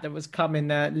chat that was coming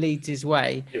Leeds'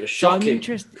 way. It was shocking.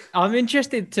 So I'm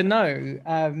interested to know.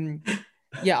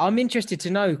 I'm interested to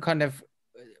know kind of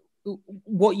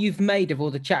what you've made of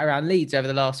all the chat around Leeds over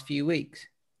the last few weeks.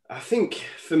 I think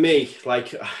for me,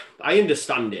 like, I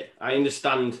understand it. I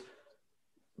understand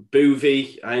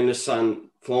Boovy. I understand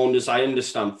Flaunders. I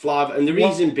understand Flav. And the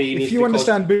reason being if you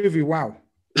understand Boovy, wow.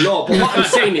 No, but what I'm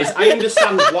saying is I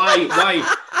understand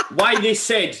why they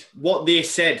said what they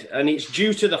said. And it's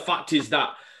due to the fact is that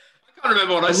I can't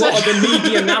remember what I said. A lot of the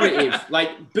media narrative,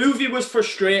 like Boovy was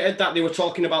frustrated that they were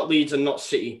talking about Leeds and not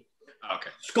City.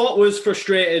 Okay. Scott was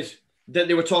frustrated that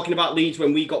they were talking about Leeds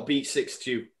when we got beat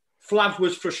 6-2. Flav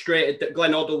was frustrated that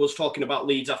Glenn Hoddle was talking about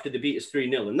Leeds after they beat us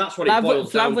 3-0. And that's what it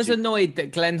boils down to. Flav was annoyed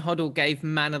that Glenn Hoddle gave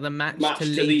man of the match to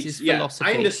Leeds'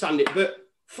 philosophy. I understand it, but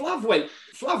Flav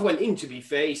went in, to be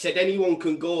fair. He said anyone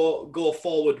can go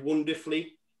forward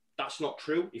wonderfully. That's not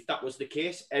true. If that was the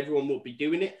case, everyone would be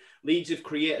doing it. Leeds have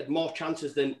created more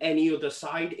chances than any other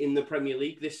side in the Premier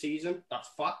League this season. That's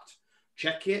fact.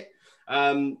 Check it.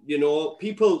 You know,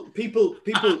 people.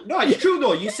 No, it's true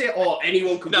though. You say, "Oh,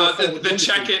 anyone can." No, the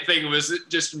check it thing was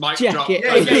just mic drop.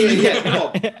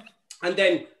 Yeah. And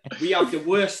then we have the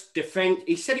worst defense.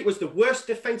 He said it was the worst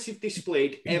defensive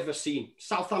display ever seen.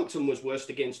 Southampton was worst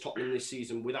against Tottenham this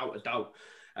season, without a doubt.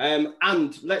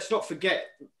 And let's not forget,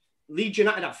 Leeds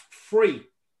United have 3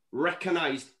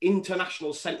 recognised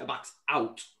international centre backs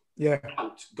out. Yeah,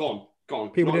 out, gone.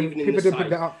 People didn't pick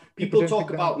that up. People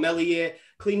talk about Meslier.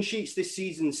 Clean sheets this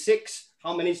season, 6.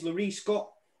 How many's Lloris got?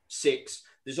 6.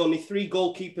 There's only 3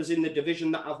 goalkeepers in the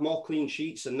division that have more clean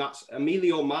sheets, and that's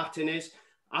Emilio Martinez,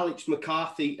 Alex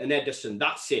McCarthy, and Ederson.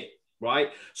 That's it,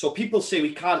 right? So people say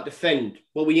we can't defend.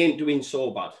 Well, we ain't doing so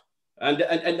bad. And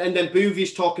then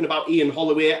Boovy's talking about Ian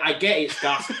Holloway. I get it,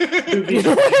 Gas. Boovy.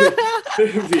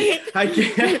 I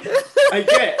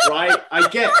get, right? I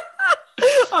get.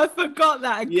 I forgot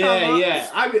that. Yeah.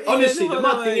 Honestly, the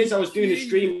mad thing is, I was doing a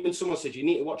stream and someone said, you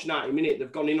need to watch 90 Minutes.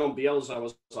 They've gone in on Bielsa. I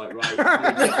was like, right.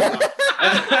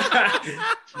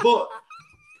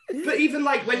 But even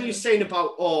like when you're saying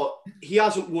about, he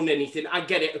hasn't won anything, I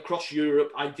get it across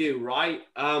Europe. I do, right?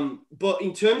 But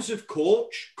in terms of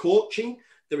coaching,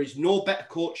 there is no better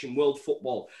coach in world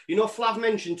football. You know, Flav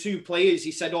mentioned 2 players.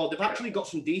 He said, they've actually got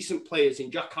some decent players in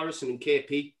Jack Harrison and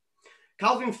KP.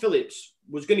 Calvin Phillips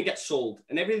was going to get sold,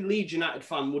 and every Leeds United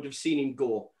fan would have seen him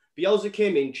go. Bielsa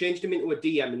came in, changed him into a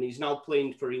DM, and he's now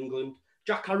playing for England.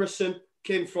 Jack Harrison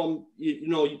came from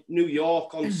New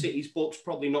York on City's books,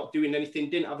 probably not doing anything,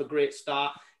 didn't have a great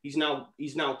start. He's now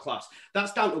class.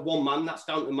 That's down to one man. That's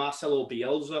down to Marcelo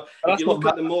Bielsa. If you look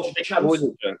at the most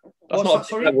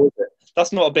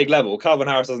That's not a big level. Calvin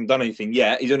Harris hasn't done anything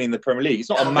yet. He's only in the Premier League.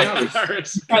 It's not a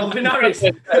massive. Calvin Harris.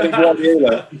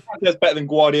 That's better than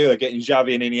Guardiola getting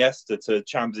Xavi and Iniesta to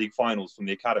Champions League finals from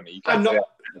the academy. I'm not.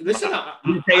 Listen,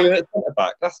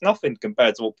 back. That's nothing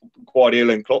compared to what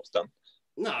Guardiola and Klopp's done.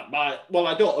 No, well,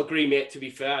 I don't agree, mate. To be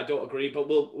fair, I don't agree. But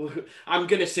I'm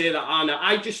going to say that, Anna.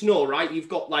 I just know, right? You've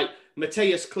got like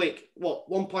Matthias Klick,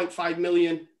 1.5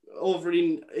 million over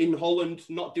in Holland,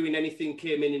 not doing anything,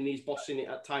 came in and he's bossing it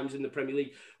at times in the Premier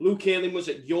League. Luke Ayling was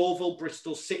at Yeovil,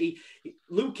 Bristol City.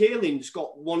 Luke Ayling's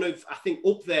got one of, I think,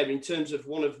 up there in terms of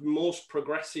one of most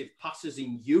progressive passers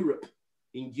in Europe.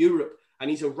 And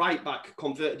he's a right back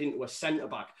converted into a centre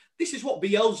back. This is what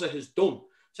Bielsa has done.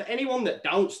 So anyone that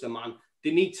doubts the man, they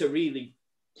need to really,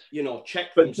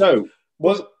 check themselves.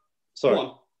 Sorry.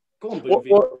 Go on,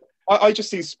 Boovy. I just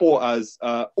see sport as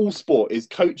all sport is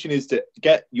coaching is to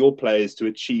get your players to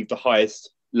achieve the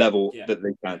highest level that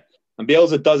they can. And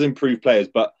Bielsa does improve players,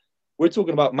 but we're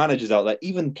talking about managers out there.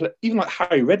 Even like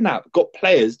Harry Redknapp got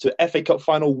players to FA Cup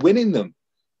final winning them.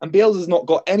 And Bielsa's not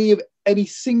got any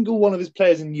single one of his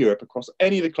players in Europe across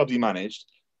any of the clubs he managed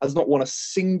has not won a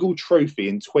single trophy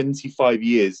in 25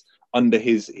 years under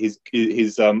his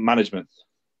management.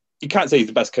 You can't say he's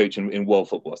the best coach in world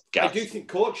football. I do think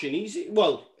coaching,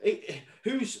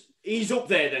 who's he's up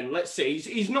there then. Let's say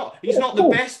he's not the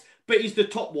best, but he's the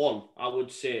top one, I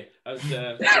would say, as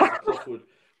Prof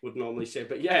would normally say.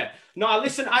 But yeah, no,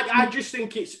 listen, I just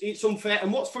think it's unfair.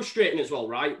 And what's frustrating as well,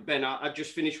 right, Ben? I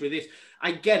just finished with this.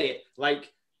 I get it.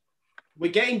 Like,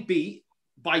 we're getting beat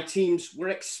by teams we're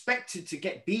expected to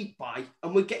get beat by,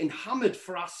 and we're getting hammered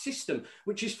for our system,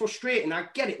 which is frustrating. I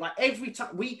get it. Like, every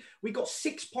time we got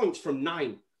 6 points from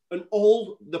 9, and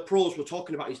all the pros were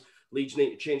talking about is Leeds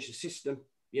need to change the system.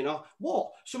 You know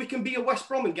what? So we can be a West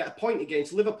Brom and get a point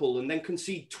against Liverpool and then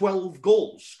concede 12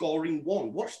 goals, scoring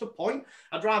 1. What's the point?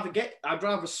 I'd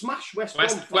rather smash West Brom.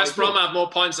 West Brom have more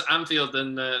points at Anfield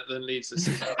than Leeds this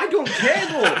season. I don't care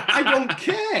though. I don't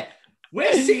care.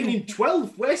 We're sitting in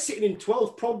 12th. We're sitting in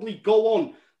 12th. Probably go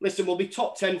on. Listen, we'll be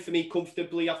top 10 for me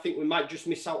comfortably. I think we might just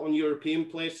miss out on European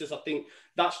places. I think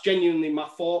that's genuinely my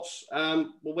thoughts.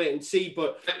 We'll wait and see.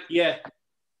 But yeah.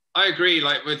 I agree.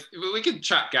 Like, we can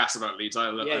chat gas about Leeds. I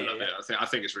love it. I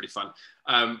think it's really fun.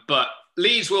 But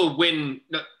Leeds will win.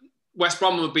 West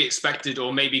Brom will be expected,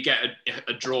 or maybe get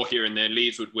a draw here and there.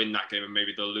 Leeds would win that game, and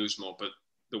maybe they'll lose more. But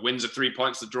the wins are 3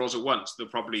 points, the draws are 1. So they'll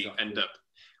probably end up.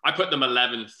 I put them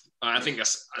 11th. I think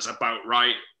that's about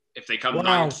right. If they come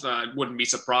 9th, I wouldn't be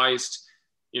surprised.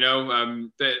 You know,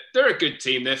 they're a good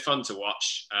team. They're fun to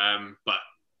watch. But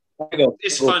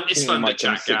it's fun. It's fun to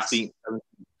chat gas.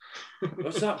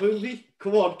 What's that, Boovy?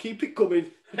 Come on, keep it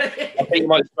coming. I think you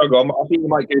might struggle. I think you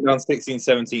might go down 16th,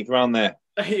 17th, around there.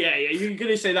 Yeah, you're going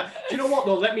to say that. Do you know what,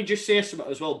 though? Let me just say something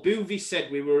as well. Boovy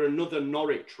said we were another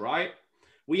Norwich, right?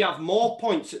 We have more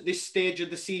points at this stage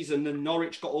of the season than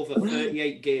Norwich got over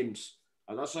 38 games.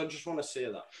 And I just want to say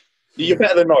that. You're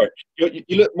better than Norwich.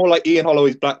 You look more like Ian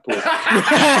Holloway's Blackpool.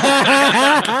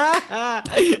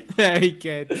 Very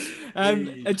good.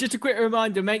 Just a quick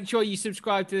reminder, make sure you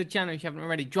subscribe to the channel if you haven't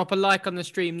already. Drop a like on the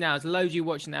stream now. There's loads of you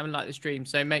watching that haven't liked the stream,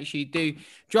 so make sure you do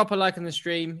drop a like on the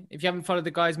stream. If you haven't followed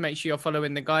the guys, make sure you're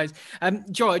following the guys.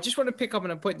 Joe, I just want to pick up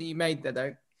on a point that you made there,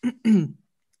 though.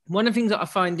 One of the things that I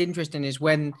find interesting is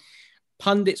when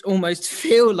pundits almost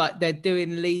feel like they're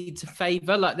doing Leeds a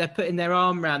favour, like they're putting their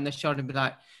arm around their shoulder and be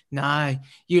like, no,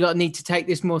 you lot need to take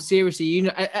this more seriously. You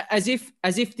know, as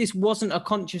if this wasn't a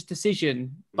conscious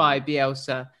decision by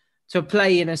Bielsa to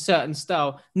play in a certain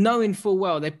style, knowing full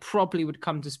well they probably would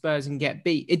come to Spurs and get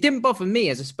beat. It didn't bother me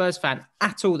as a Spurs fan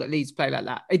at all that Leeds play like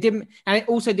that. It didn't, and it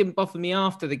also didn't bother me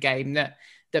after the game that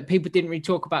people didn't really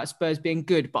talk about Spurs being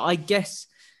good. But I guess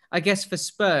for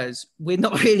Spurs, we're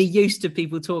not really used to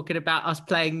people talking about us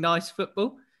playing nice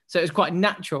football. So it was quite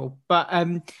natural. But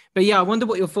yeah, I wonder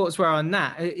what your thoughts were on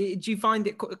that. Do you find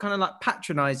it kind of like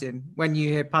patronising when you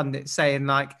hear pundits saying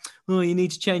like, oh, you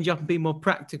need to change up and be more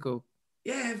practical?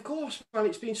 Yeah, of course, man.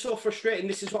 It's been so frustrating.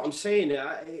 This is what I'm saying.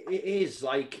 It is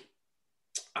like,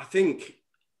 I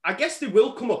guess there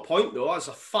will come a point though, as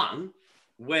a fan,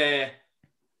 where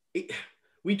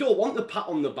we don't want the pat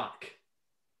on the back.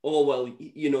 Oh, well,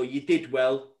 you know, you did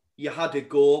well. You had a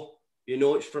go. You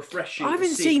know, it's refreshing. I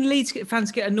haven't seen Leeds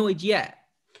fans get annoyed yet.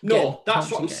 No,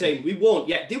 that's what I'm saying. We won't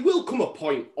yet. There will come a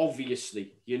point,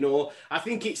 obviously. You know, I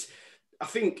think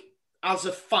as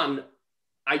a fan,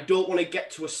 I don't want to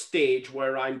get to a stage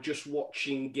where I'm just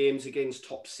watching games against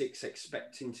top 6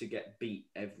 expecting to get beat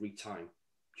every time.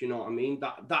 Do you know what I mean?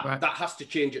 That has to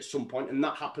change at some point, and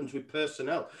that happens with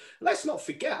personnel. Let's not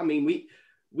forget, I mean,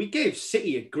 we gave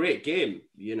City a great game,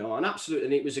 you know, and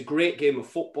it was a great game of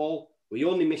football. We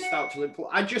only missed out to Liverpool.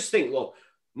 I just think, look,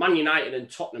 Man United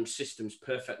and Tottenham system's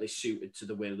perfectly suited to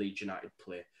the way Leeds United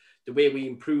play. The way we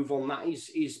improve on that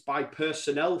is by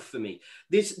personnel for me.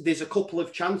 There's a couple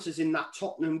of chances in that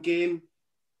Tottenham game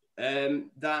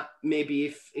that maybe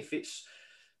if it's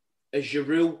a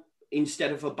Giroud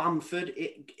instead of a Bamford,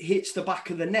 it hits the back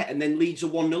of the net and then Leeds are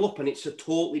 1-0 up and it's a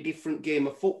totally different game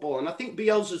of football. And I think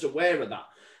Bielsa's aware of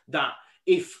that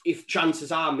if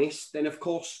chances are missed, then of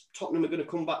course Tottenham are going to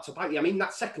come back to bite you. I mean,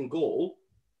 that second goal,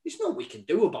 there's nothing we can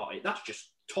do about it. That's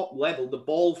just top level. The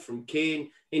ball from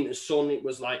Kane into Son, it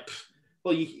was like,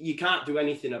 well, you can't do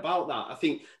anything about that. I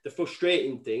think the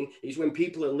frustrating thing is when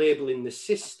people are labelling the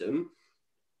system,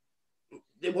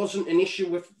 there wasn't an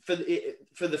issue for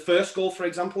the first goal, for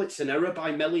example. It's an error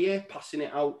by Meslier, passing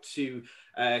it out to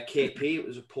KP. It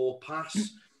was a poor pass.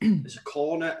 There's a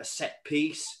corner, a set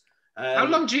piece. How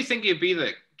long do you think you'd be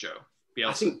there, Joe?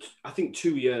 Bielsa? I think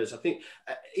 2 years. I think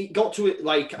it got to it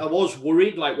like I was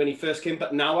worried like when he first came,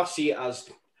 but now I see it as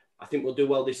I think we'll do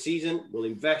well this season. We'll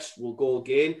invest. We'll go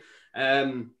again.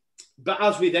 But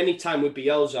as with any time with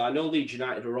Bielsa, I know Leeds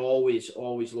United are always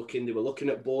looking. They were looking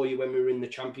at Boye when we were in the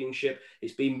Championship.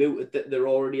 It's been mooted that they're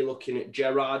already looking at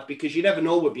Gerrard because you never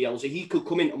know with Bielsa. He could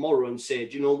come in tomorrow and say,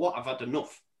 do you know what? I've had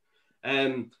enough.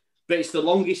 but it's the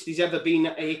longest he's ever been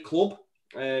at a club.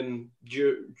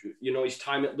 His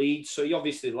time at Leeds, so he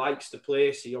obviously likes the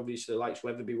place. He obviously likes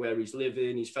Wetherby, where he's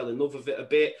living. He's fell in love with it a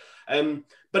bit.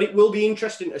 But it will be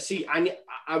interesting to see.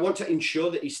 I want to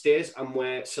ensure that he stays and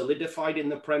we're solidified in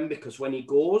the Prem, because when he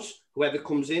goes, whoever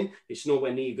comes in, it's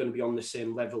nowhere near going to be on the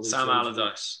same level. Sam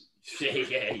Allardyce.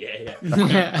 Yeah.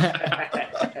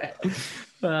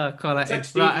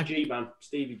 It's like Stevie G, man.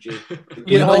 Stevie G.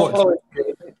 You know what?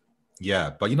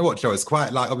 Yeah, but you know what, Joe? It's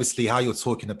quite like, obviously, how you're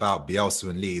talking about Bielsa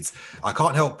and Leeds. I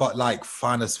can't help but like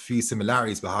find a few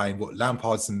similarities behind what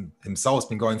Lampard's himself's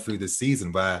been going through this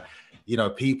season, where, you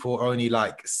know, people only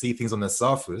like see things on the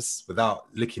surface without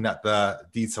looking at the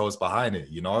details behind it,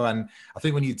 you know? And I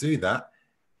think when you do that,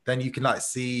 then you can like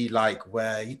see like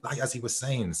where, like as he was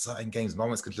saying, certain games,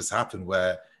 moments could just happen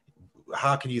where,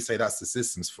 how can you say that's the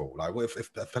system's fault? Like, what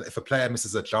if a player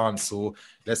misses a chance, or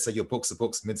let's say your books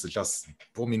mids are just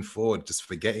booming forward, just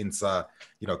forgetting to,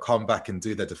 you know, come back and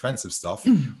do their defensive stuff.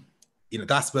 You know,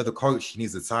 that's where the coach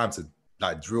needs the time to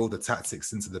like drill the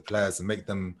tactics into the players and make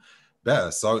them better.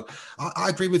 So I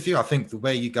agree with you. I think the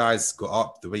way you guys got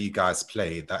up, the way you guys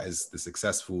play, that is the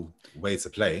successful way to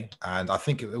play. And I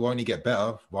think it will only get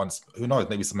better once, who knows,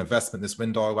 maybe some investment this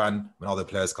window and when other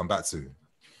players come back to.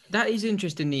 That is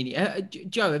interesting, Nini.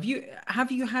 Joe, have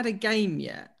you had a game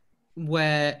yet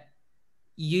where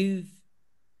you've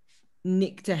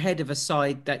nicked ahead of a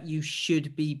side that you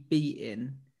should be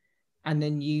beating, and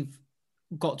then you've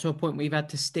got to a point where you've had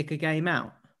to stick a game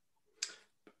out?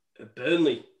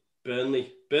 Burnley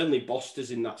bossed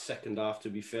us in that second half, to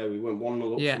be fair. We went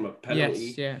 1-0 up from a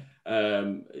penalty. Yes,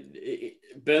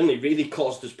 Burnley really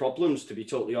caused us problems, to be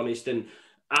totally honest. And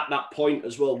at that point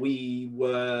as well, we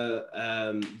were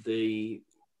the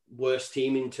worst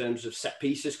team in terms of set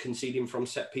pieces, conceding from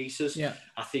set pieces. Yeah.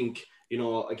 I think, you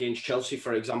know, against Chelsea,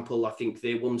 for example, I think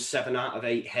they won 7 out of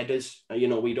 8 headers. You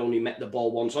know, we'd only met the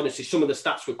ball once. Honestly, some of the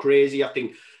stats were crazy. I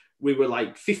think we were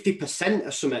like 50%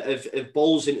 or something of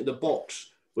balls into the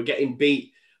box were getting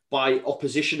beat by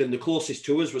opposition, and the closest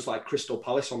to us was like Crystal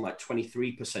Palace on like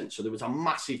 23%. So there was a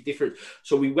massive difference.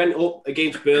 So we went up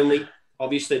against Burnley.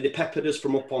 Obviously, they peppered us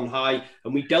from up on high,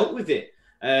 and we dealt with it.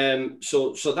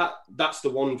 So that's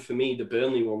the one for me, the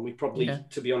Burnley one. We probably,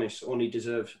 to be honest, only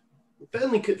deserve.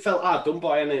 Burnley felt hard done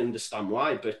by, and I understand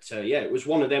why. But it was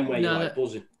one of them where you're like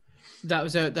buzzing.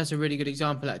 That's a really good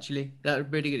example, actually. That's a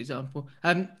really good example.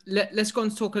 Let's go on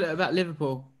to talk a little about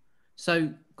Liverpool.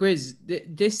 So, Grizz,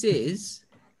 this is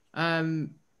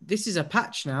a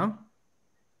patch now.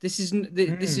 This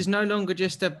is no longer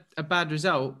just a bad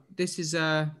result. This is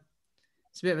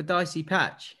it's a bit of a dicey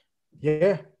patch.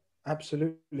 Yeah,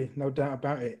 absolutely. No doubt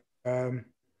about it. I'm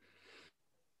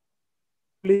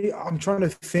trying to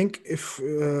think if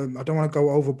I don't want to go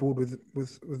overboard with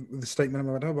the statement I'm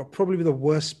about, but probably the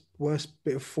worst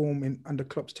bit of form under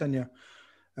Klopp's tenure,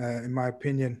 in my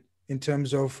opinion, in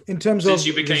terms of since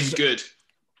you became good.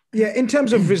 Yeah, in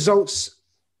terms of results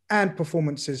and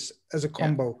performances as a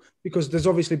combo, because there's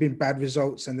obviously been bad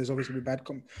results and there's obviously been bad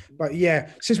but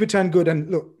since we turned good, and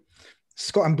look,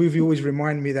 Scott and Boovy always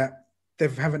remind me that they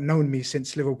haven't known me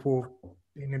since Liverpool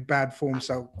being in bad form.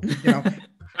 So, you know,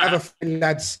 have a few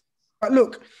lads. But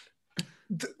look,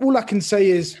 all I can say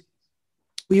is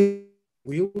we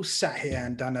all sat here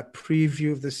and done a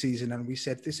preview of the season, and we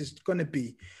said this is going to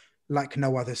be like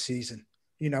no other season,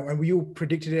 you know, and we all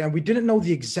predicted it, and we didn't know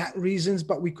the exact reasons,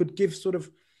 but we could give sort of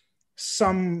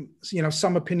some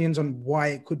opinions on why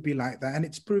it could be like that, and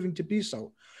it's proving to be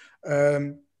so.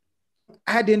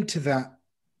 Add into that,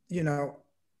 you know,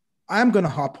 I'm going to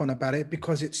harp on about it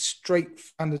because it's straight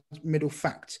down the middle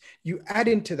facts. You add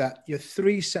into that your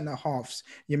 3 centre halves,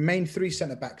 your main 3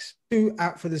 centre backs, 2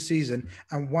 out for the season,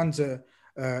 and one's a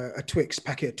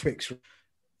packet of Twix.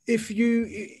 If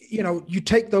you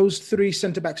take those 3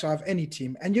 centre backs out of any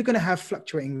team, and you're going to have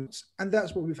fluctuating, and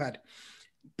that's what we've had.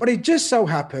 But it just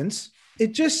happens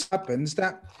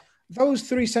that those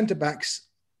 3 centre backs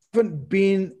haven't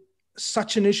been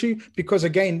such an issue because,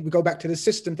 again, we go back to the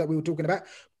system that we were talking about.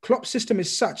 Klopp's system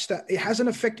is such that it hasn't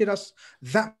affected us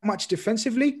that much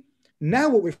defensively. Now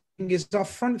what we're thinking is our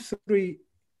front 3,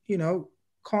 you know,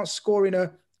 can't score in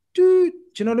a do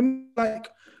you know what I mean? Like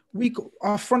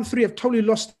our front 3 have totally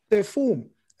lost their form.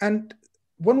 And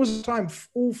when was the time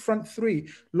all front 3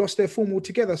 lost their form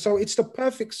altogether? So it's the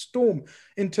perfect storm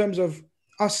in terms of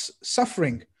us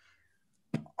suffering.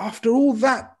 After all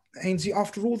that, Ainsley,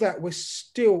 we're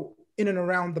still in and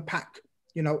around the pack.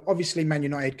 You know, obviously Man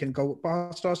United can go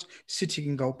past us, City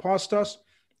can go past us,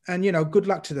 and, you know, good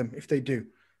luck to them if they do.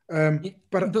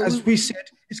 But as we said,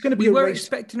 it's going to be a race. We were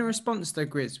expecting a response though,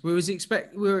 Grizz. We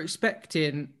were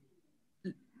expecting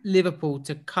Liverpool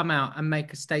to come out and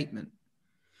make a statement?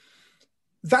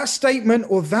 That statement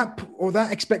or that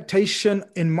expectation,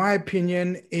 in my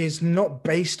opinion, is not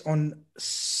based on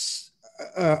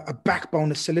a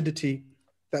backbone, a solidity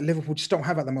that Liverpool just don't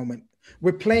have at the moment.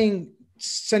 We're playing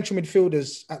central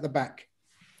midfielders at the back.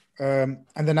 And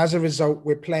then as a result,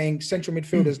 we're playing central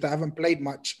midfielders that haven't played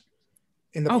much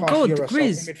in the past year or so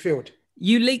in midfield.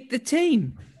 You leaked the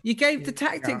team. You gave the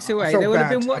tactics away. They would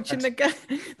have been watching the gas.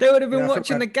 They would have been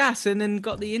watching the gas and then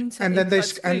got the intel.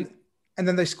 And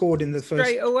then they scored in the first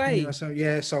straight away. I'm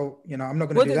not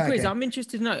going to do that. Chris, again. I'm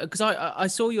interested to know because I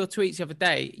saw your tweets the other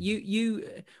day. You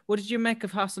what did you make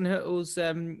of Hasenhüttl's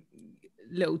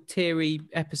little teary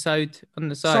episode on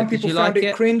the side? Some people found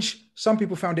it cringe. Some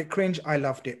people found it cringe. I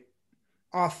loved it.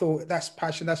 I thought that's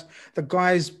passion. That's the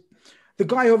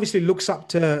guy obviously looks up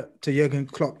to Jurgen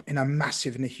Klopp in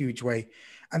a huge way.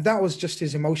 And that was just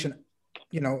his emotion,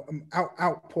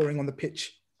 outpouring on the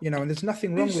pitch, and there's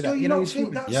nothing wrong with that.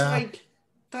 Like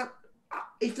that.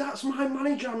 If that's my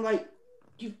manager, I'm like,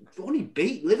 you've only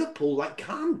beat Liverpool. Like,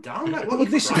 calm down. Like, what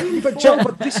are you crying for? Joe,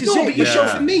 but this is it.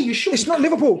 For me, you should. It's not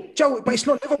Liverpool, Joe. But it's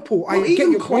not Liverpool. I get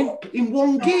your point. In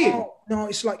one game. No,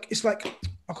 it's like.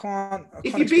 I can't.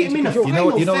 If you beat him in a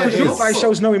final, your guy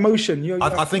shows no emotion.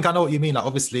 I think I know what you mean. Like,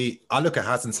 obviously, I look at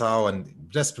Hasenhüttl and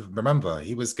just remember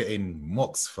he was getting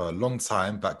mocks for a long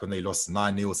time back when they lost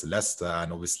 9-0 to Leicester,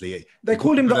 and obviously they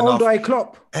called him the old guy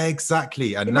Klopp.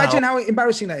 Exactly, and imagine how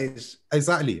embarrassing that is.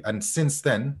 Exactly, and since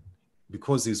then,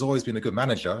 because he's always been a good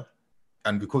manager,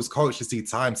 and because coaches need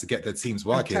time to get their teams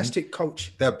working, fantastic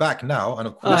coach. They're back now, and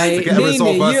of course, to get a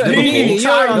result versus Liverpool.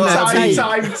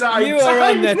 Time. You are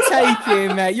on the tape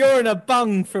here, mate. You're on a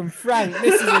bung from Frank.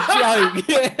 This is a joke.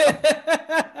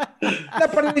 No,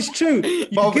 but it's true.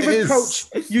 You give a coach,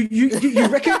 you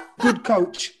reckon a good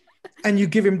coach, and you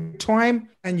give him time,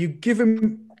 and you give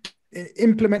him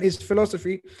implement his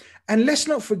philosophy. And let's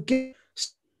not forget,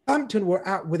 Southampton were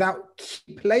out without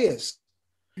key players.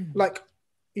 Like,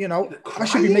 I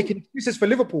should be making excuses for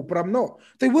Liverpool, but I'm not.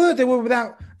 They were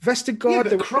without Vestergaard. Yeah,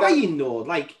 they were crying though,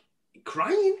 like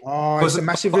crying. Oh, it's a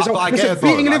massive result. Listen,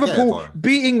 beating Liverpool,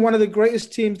 beating one of the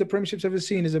greatest teams the Premiership's ever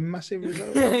seen is a massive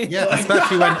result. Yeah,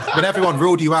 especially when everyone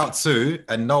ruled you out too,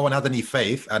 and no one had any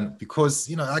faith. And because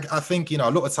I think a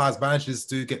lot of times managers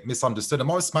do get misunderstood, and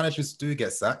most managers do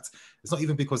get sacked. It's not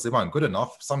even because they weren't good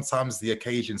enough. Sometimes the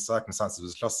occasion, circumstances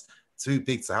was just too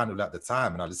big to handle at the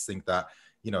time, and I just think that.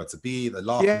 To be the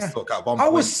laughing stock at one point.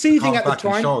 I was seething at the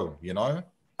time.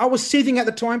 I was seething at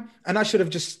the time, and I should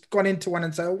have just gone into one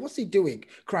and said, "Oh, what's he doing?"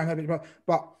 Crying.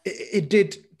 But it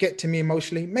did get to me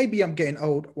emotionally. Maybe I'm getting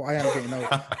old. Well, I am getting old.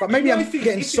 But maybe I'm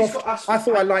getting soft. I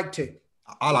thought I liked it.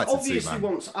 I liked it too, man. Obviously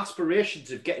wants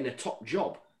aspirations of getting a top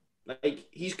job. Like,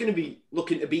 he's going to be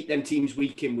looking to beat them teams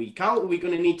week in, week out. Are we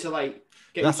going to need to,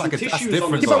 get some tissues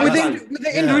on the side? With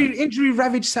the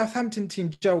injury-ravaged Southampton team,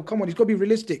 Joe, come on, he's got to be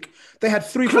realistic. They had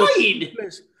 3 crying.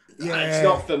 Yeah, it's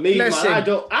not for me, man. I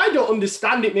don't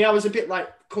understand it. I was a bit like,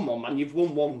 come on, man, you've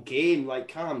won one game. Like,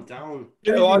 calm down.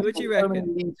 What do you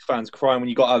reckon? Leeds fans crying when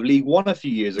you got out of League One a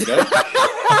few years ago.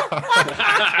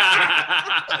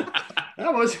 I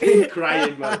was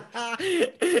crying, man.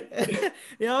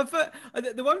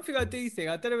 But the one thing I do think,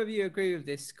 I don't know if you agree with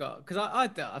this, Scott, because I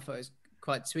thought it was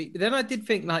quite sweet. But then I did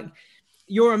think,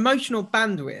 your emotional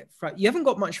bandwidth, right? You haven't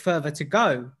got much further to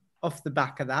go off the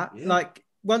back of that. Yeah. Like,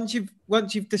 once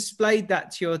you've displayed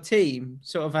that to your team,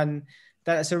 sort of, and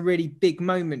that's a really big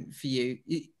moment for you.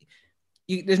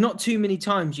 There's not too many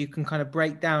times you can kind of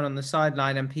break down on the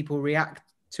sideline and people react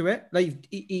to it. Like,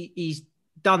 he's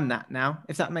done that now,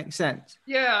 if that makes sense.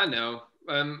 Yeah, I know.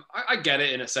 I get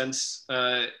it in a sense,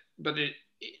 but it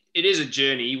is a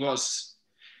journey.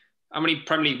 How many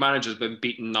Premier League managers have been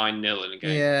beaten 9-0 in a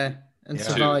game? Yeah, and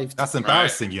survived. That's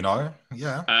embarrassing, right?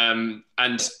 Yeah. And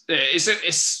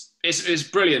it's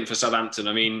brilliant for Southampton.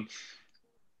 I mean,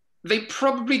 they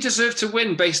probably deserve to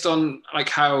win based on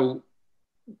how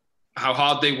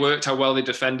hard they worked, how well they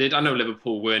defended. I know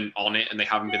Liverpool weren't on it and they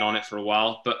haven't been on it for a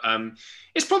while, but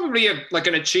it's probably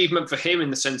an achievement for him in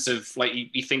the sense of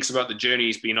he thinks about the journey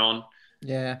he's been on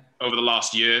over the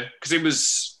last year, because it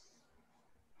was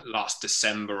last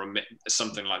December or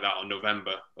something like that, or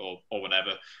November or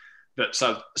whatever, that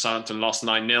Southampton lost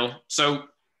 9-0. So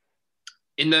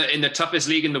in the toughest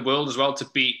league in the world as well, to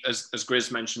beat, as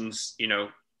Grizz mentions,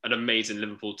 an amazing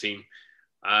Liverpool team,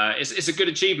 it's a good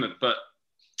achievement, but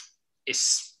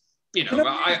it's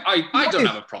I don't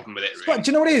have a problem with it. Really. But do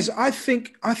you know what it is? I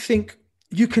think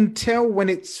you can tell when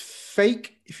it's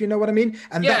fake, if you know what I mean.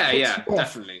 And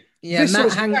definitely. Yeah,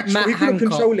 Matt Hancock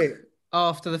control it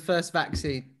after the first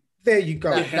vaccine. There you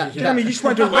go. You know what I mean? You just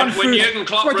want to run through. When Jurgen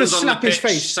Klopp runs on the pitch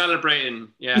face. celebrating,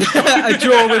 a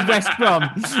draw with West Brom.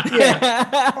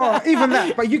 Yeah. Oh, even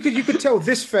that. But you could tell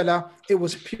this fella, it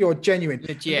was pure, genuine.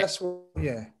 Legit. That's what,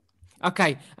 yeah.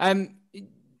 Okay.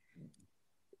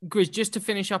 Grizz, just to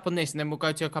finish up on this, and then we'll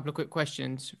go to a couple of quick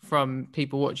questions from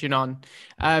people watching on.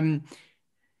 Do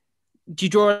you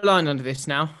draw a line under this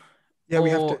now? Yeah,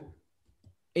 we have to.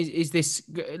 Is this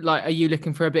like? Are you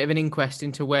looking for a bit of an inquest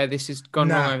into where this has gone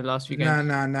wrong over the last few games?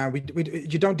 No.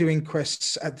 You don't do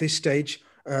inquests at this stage,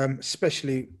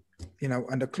 especially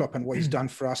under Klopp and what he's done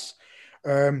for us.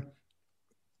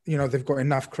 They've got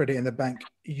enough credit in the bank.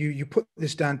 You put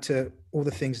this down to all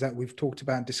the things that we've talked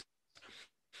about and discussed.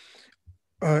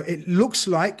 It looks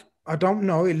like, I don't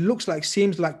know,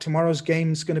 seems like tomorrow's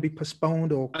game's going to be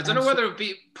postponed or I don't know whether it'll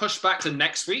be pushed back to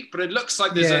next week, but it looks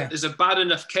like there's a bad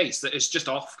enough case that it's just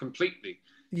off completely.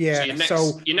 Yeah.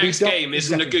 So your next game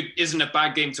isn't a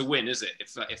bad game to win, is it?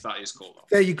 If that is called off.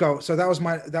 There you go. So that was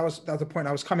the point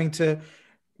I was coming to.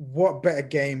 What better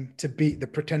game to beat the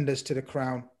pretenders to the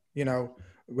crown?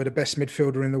 We're the best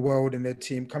midfielder in the world in their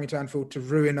team, coming to Anfield to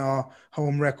ruin our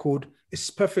home record.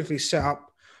 It's perfectly set up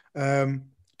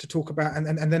to talk about,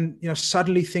 and then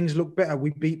suddenly things look better.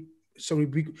 We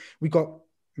got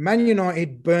Man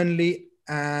United, Burnley,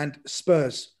 and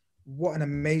Spurs. What an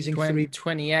amazing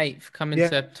 28th coming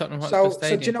to Tottenham Hotspur Stadium.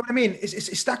 So do you know what I mean?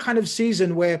 It's that kind of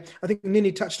season where I think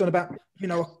Nini touched on about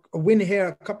a win here,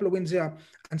 a couple of wins here,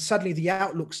 and suddenly the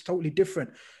outlook's totally different.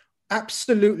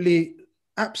 Absolutely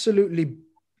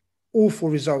awful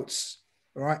results,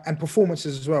 right, and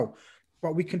performances as well.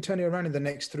 But we can turn it around in the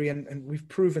next three, and we've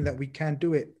proven that we can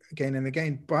do it again and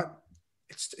again. But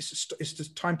it's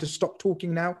just time to stop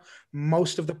talking now.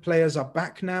 Most of the players are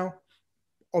back now.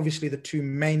 Obviously, the two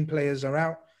main players are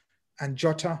out, and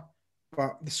Jota.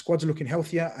 But the squad's looking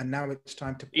healthier, and now it's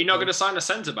time to. You're not going to sign a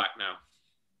centre back now.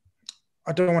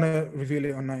 I don't want to reveal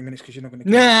it on 90 minutes because you're not going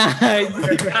to.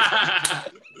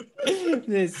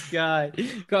 This guy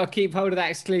got to keep hold of that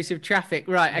exclusive traffic,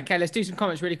 right? Okay, let's do some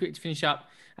comments really quick to finish up.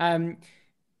 On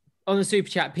the super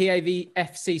chat,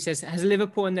 PAVFC says, has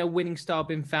Liverpool and their winning style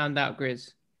been found out,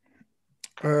 Grizz?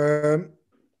 I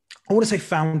want to say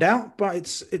found out, but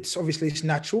it's obviously it's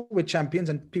natural. We're champions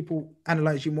and people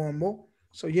analyze you more and more.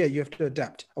 So yeah, you have to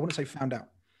adapt. I want to say found out.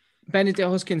 Benedict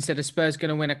Hoskins said, are Spurs going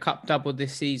to win a cup double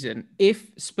this season?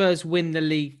 If Spurs win the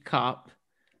League Cup,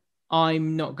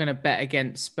 I'm not going to bet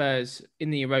against Spurs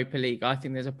in the Europa League. I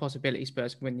think there's a possibility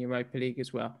Spurs can win the Europa League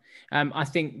as well. I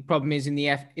think the problem is in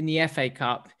the FA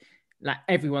Cup, like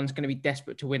everyone's going to be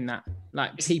desperate to win that.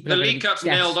 Like people. The League Cup's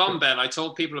nailed on, Ben. I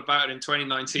told people about it in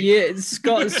 2019. Yeah,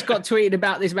 Scott tweeted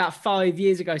about this about 5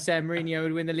 years ago, saying Mourinho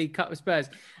would win the League Cup with Spurs.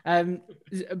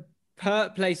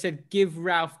 Pert Play said, give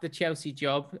Ralph the Chelsea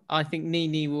job. I think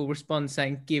Nini will respond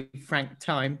saying, give Frank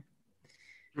time.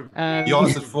 You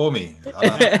answered for me.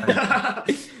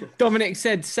 Dominic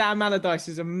said Sam Allardyce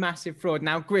is a massive fraud.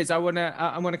 Now, Grizz, I want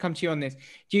to come to you on this.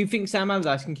 Do you think Sam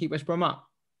Allardyce can keep West Brom up?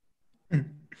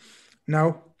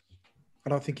 No, I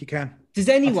don't think he can. Does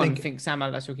anyone think Sam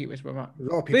Allardyce will keep West Brom up? A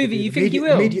lot of people. Boovie, you think he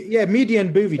will? Media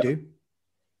and Boovie do.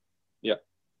 Yeah.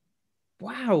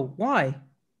 Wow. Why?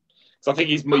 So I think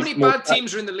he's. How many bad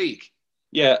teams are in the league?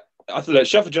 Yeah, I think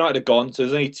Sheffield United are gone, so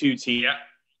there's only two teams. Yeah.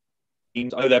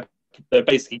 I know they're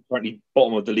basically currently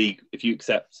bottom of the league if you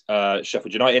accept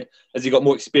Sheffield United. Has he got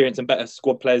more experience and better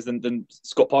squad players than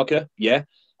Scott Parker? Yeah,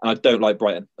 and I don't like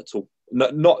Brighton at all.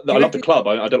 I love the club.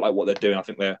 I don't like what they're doing. I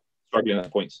think they're struggling at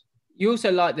points. You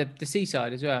also like the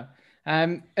seaside as well.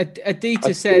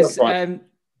 Adita says,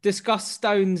 discuss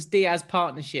Stones Diaz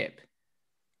partnership.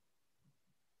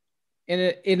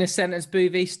 In a sentence,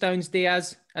 Boovie, Stones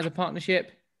Diaz as a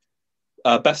partnership.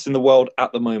 Best in the world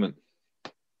at the moment.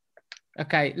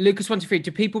 Okay, Lucas 123.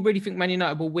 Do people really think Man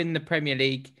United will win the Premier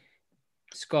League?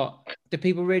 Scott, do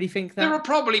people really think that? There are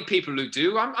probably people who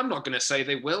do. I'm not going to say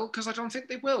they will because I don't think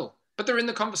they will, but they're in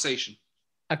the conversation.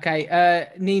 Okay,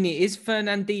 Nini, is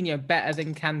Fernandinho better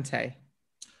than Kante?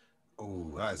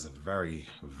 Oh, that is a very,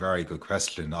 very good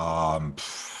question. I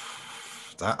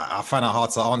find that hard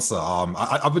to answer.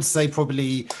 I would say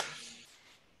probably,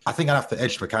 I think I'd have to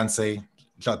edge for Kante.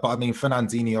 But I mean,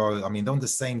 Fernandinho, I mean, they're on the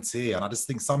same tier. And I just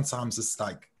think sometimes it's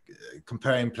like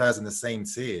comparing players in the same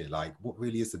tier. Like, what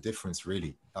really is the difference,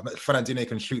 really? I mean, Fernandinho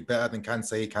can shoot better than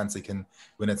Kante. Kante can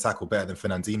win a tackle better than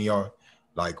Fernandinho.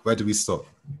 Like, where do we stop?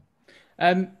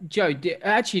 Joe,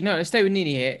 actually, no, let's stay with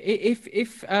Nini here.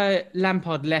 If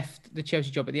Lampard left the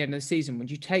Chelsea job at the end of the season, would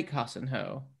you take Hassan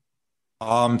Hurl?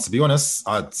 To be honest,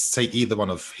 I'd take either one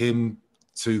of him,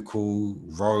 Tuchel,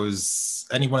 Rose,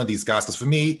 any one of these guys. Because for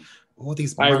me, all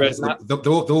these managers, they're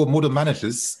all modern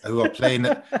managers who are playing.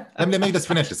 let me just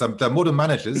finish this. They're modern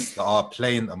managers that are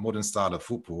playing a modern style of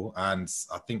football. And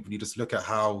I think when you just look at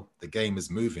how the game is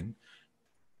moving,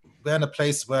 we're in a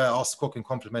place where our squad can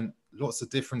complement lots of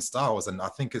different styles. And I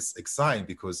think it's exciting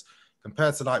because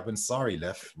compared to like when Sarri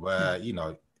left, where, you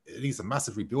know, it needs a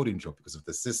massive rebuilding job because of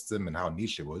the system and how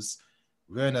niche it was.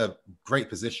 We're in a great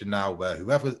position now where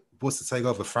whoever wants to take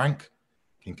over Frank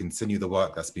can continue the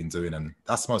work that's been doing. And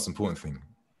that's the most important thing.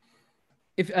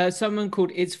 If someone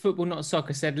called It's Football Not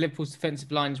Soccer said Liverpool's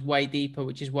defensive line is way deeper,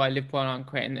 which is why Liverpool aren't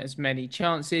creating as many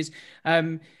chances.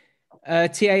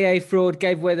 TAA fraud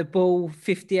gave away the ball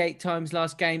 58 times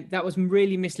last game. That was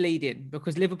really misleading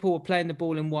because Liverpool were playing the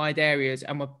ball in wide areas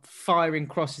and were firing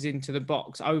crosses into the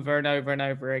box over and over and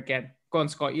over again. Go on,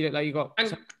 Scott. You look like you got...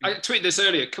 And I tweeted this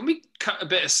earlier. Can we cut a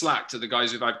bit of slack to the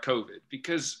guys who've had COVID?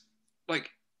 Because, like,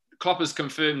 Klopp has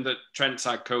confirmed that Trent's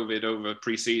had COVID over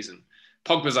pre-season.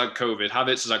 Pogba's had COVID.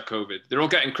 Havertz has had COVID. They're all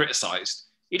getting criticised.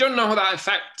 You don't know how that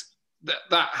effect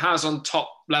that has on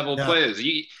top-level players.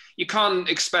 You can't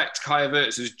expect Kai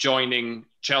Havertz, who's joining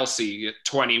Chelsea at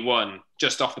 21,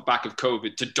 just off the back of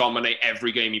COVID, to dominate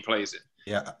every game he plays in.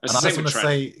 Yeah, and I just want to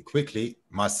say quickly,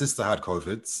 my sister had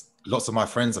COVID. Lots of my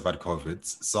friends have had COVID.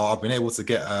 So I've been able to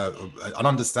get an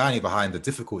understanding behind the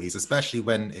difficulties, especially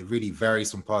when it really varies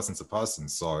from person to person.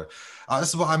 So this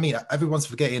is what I mean. Everyone's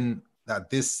forgetting that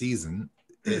this season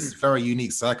is very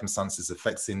unique circumstances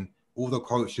affecting all the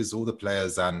coaches, all the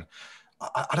players, and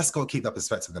I just got to keep that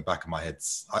perspective in the back of my head.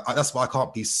 That's why I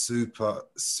can't be super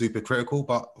critical,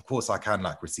 but of course I can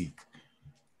critique.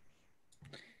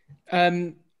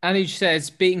 Anuj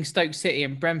says, beating Stoke City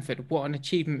and Brentford, what an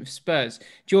achievement for Spurs.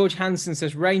 George Hansen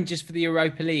says, Rangers for the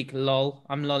Europa League. Lol.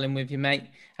 I'm lolling with you, mate.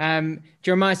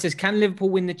 Jeremiah says, can Liverpool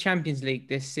win the Champions League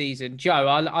this season? Joe,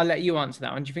 I'll let you answer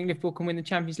that one. Do you think Liverpool can win the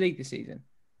Champions League this season?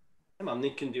 Yeah, man, they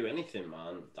can do anything,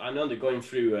 man. I know they're going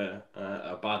through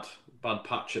a bad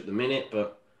patch at the minute,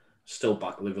 but still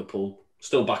back Liverpool.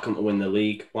 Still back them to win the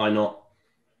league. Why not?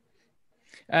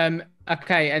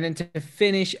 Okay, and then to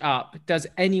finish up, does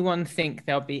anyone think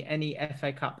there'll be any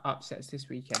FA Cup upsets this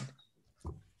weekend?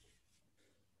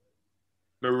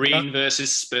 Marine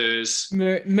versus Spurs.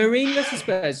 Marine versus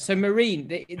Spurs. So Marine,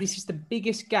 this is the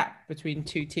biggest gap between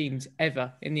two teams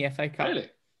ever in the FA Cup. Really?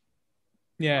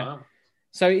 Yeah. Wow.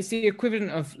 So it's the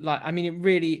equivalent of it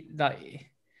really,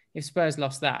 if Spurs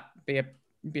lost that, be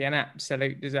an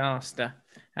absolute disaster.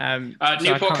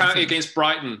 Newport County against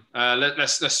Brighton.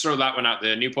 Let's throw that one out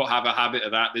there. Newport have a habit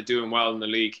of that. They're doing well in the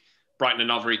league. Brighton are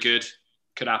not very good.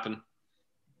 Could happen.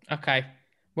 Okay.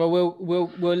 Well,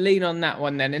 we'll lean on that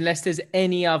one then, unless there's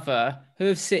any other. Who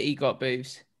have City got,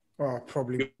 Booths? Oh,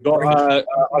 probably. I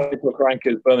think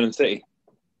Rankers, Birmingham City.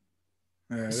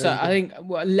 So I think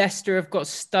Leicester have got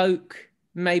Stoke.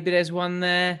 Maybe there's one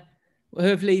there. Who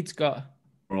have Leeds got?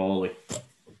 Crawley.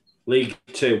 League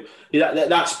Two. Yeah,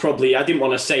 that's probably. I didn't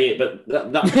want to say it, but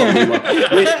that's probably one.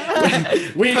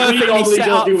 We normally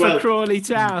don't do well. Crawley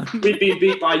Town. We've been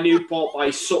beat by Newport,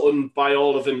 by Sutton, by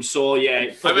all of them. So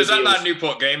yeah, I was at that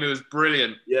Newport game. It was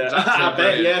brilliant. Yeah, I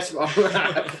bet. Yes,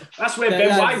 that's where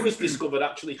Ben White was discovered.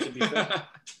 Actually, to be fair.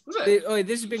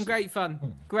 This has been great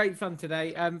fun. Great fun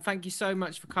today. Thank you so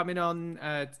much for coming on,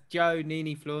 Joe,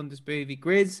 Nini, Flaunders, Boovy,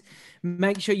 Grizz.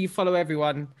 Make sure you follow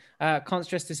everyone. Can't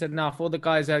stress this enough. All the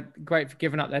guys are great for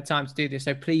giving up their time to do this.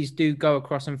 So please do go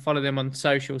across and follow them on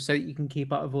social so that you can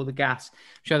keep up with all the gas. I'm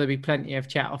sure there'll be plenty of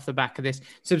chat off the back of this.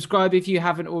 Subscribe if you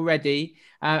haven't already,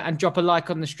 and drop a like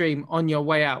on the stream on your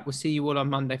way out. We'll see you all on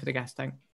Monday for the Gas Tank.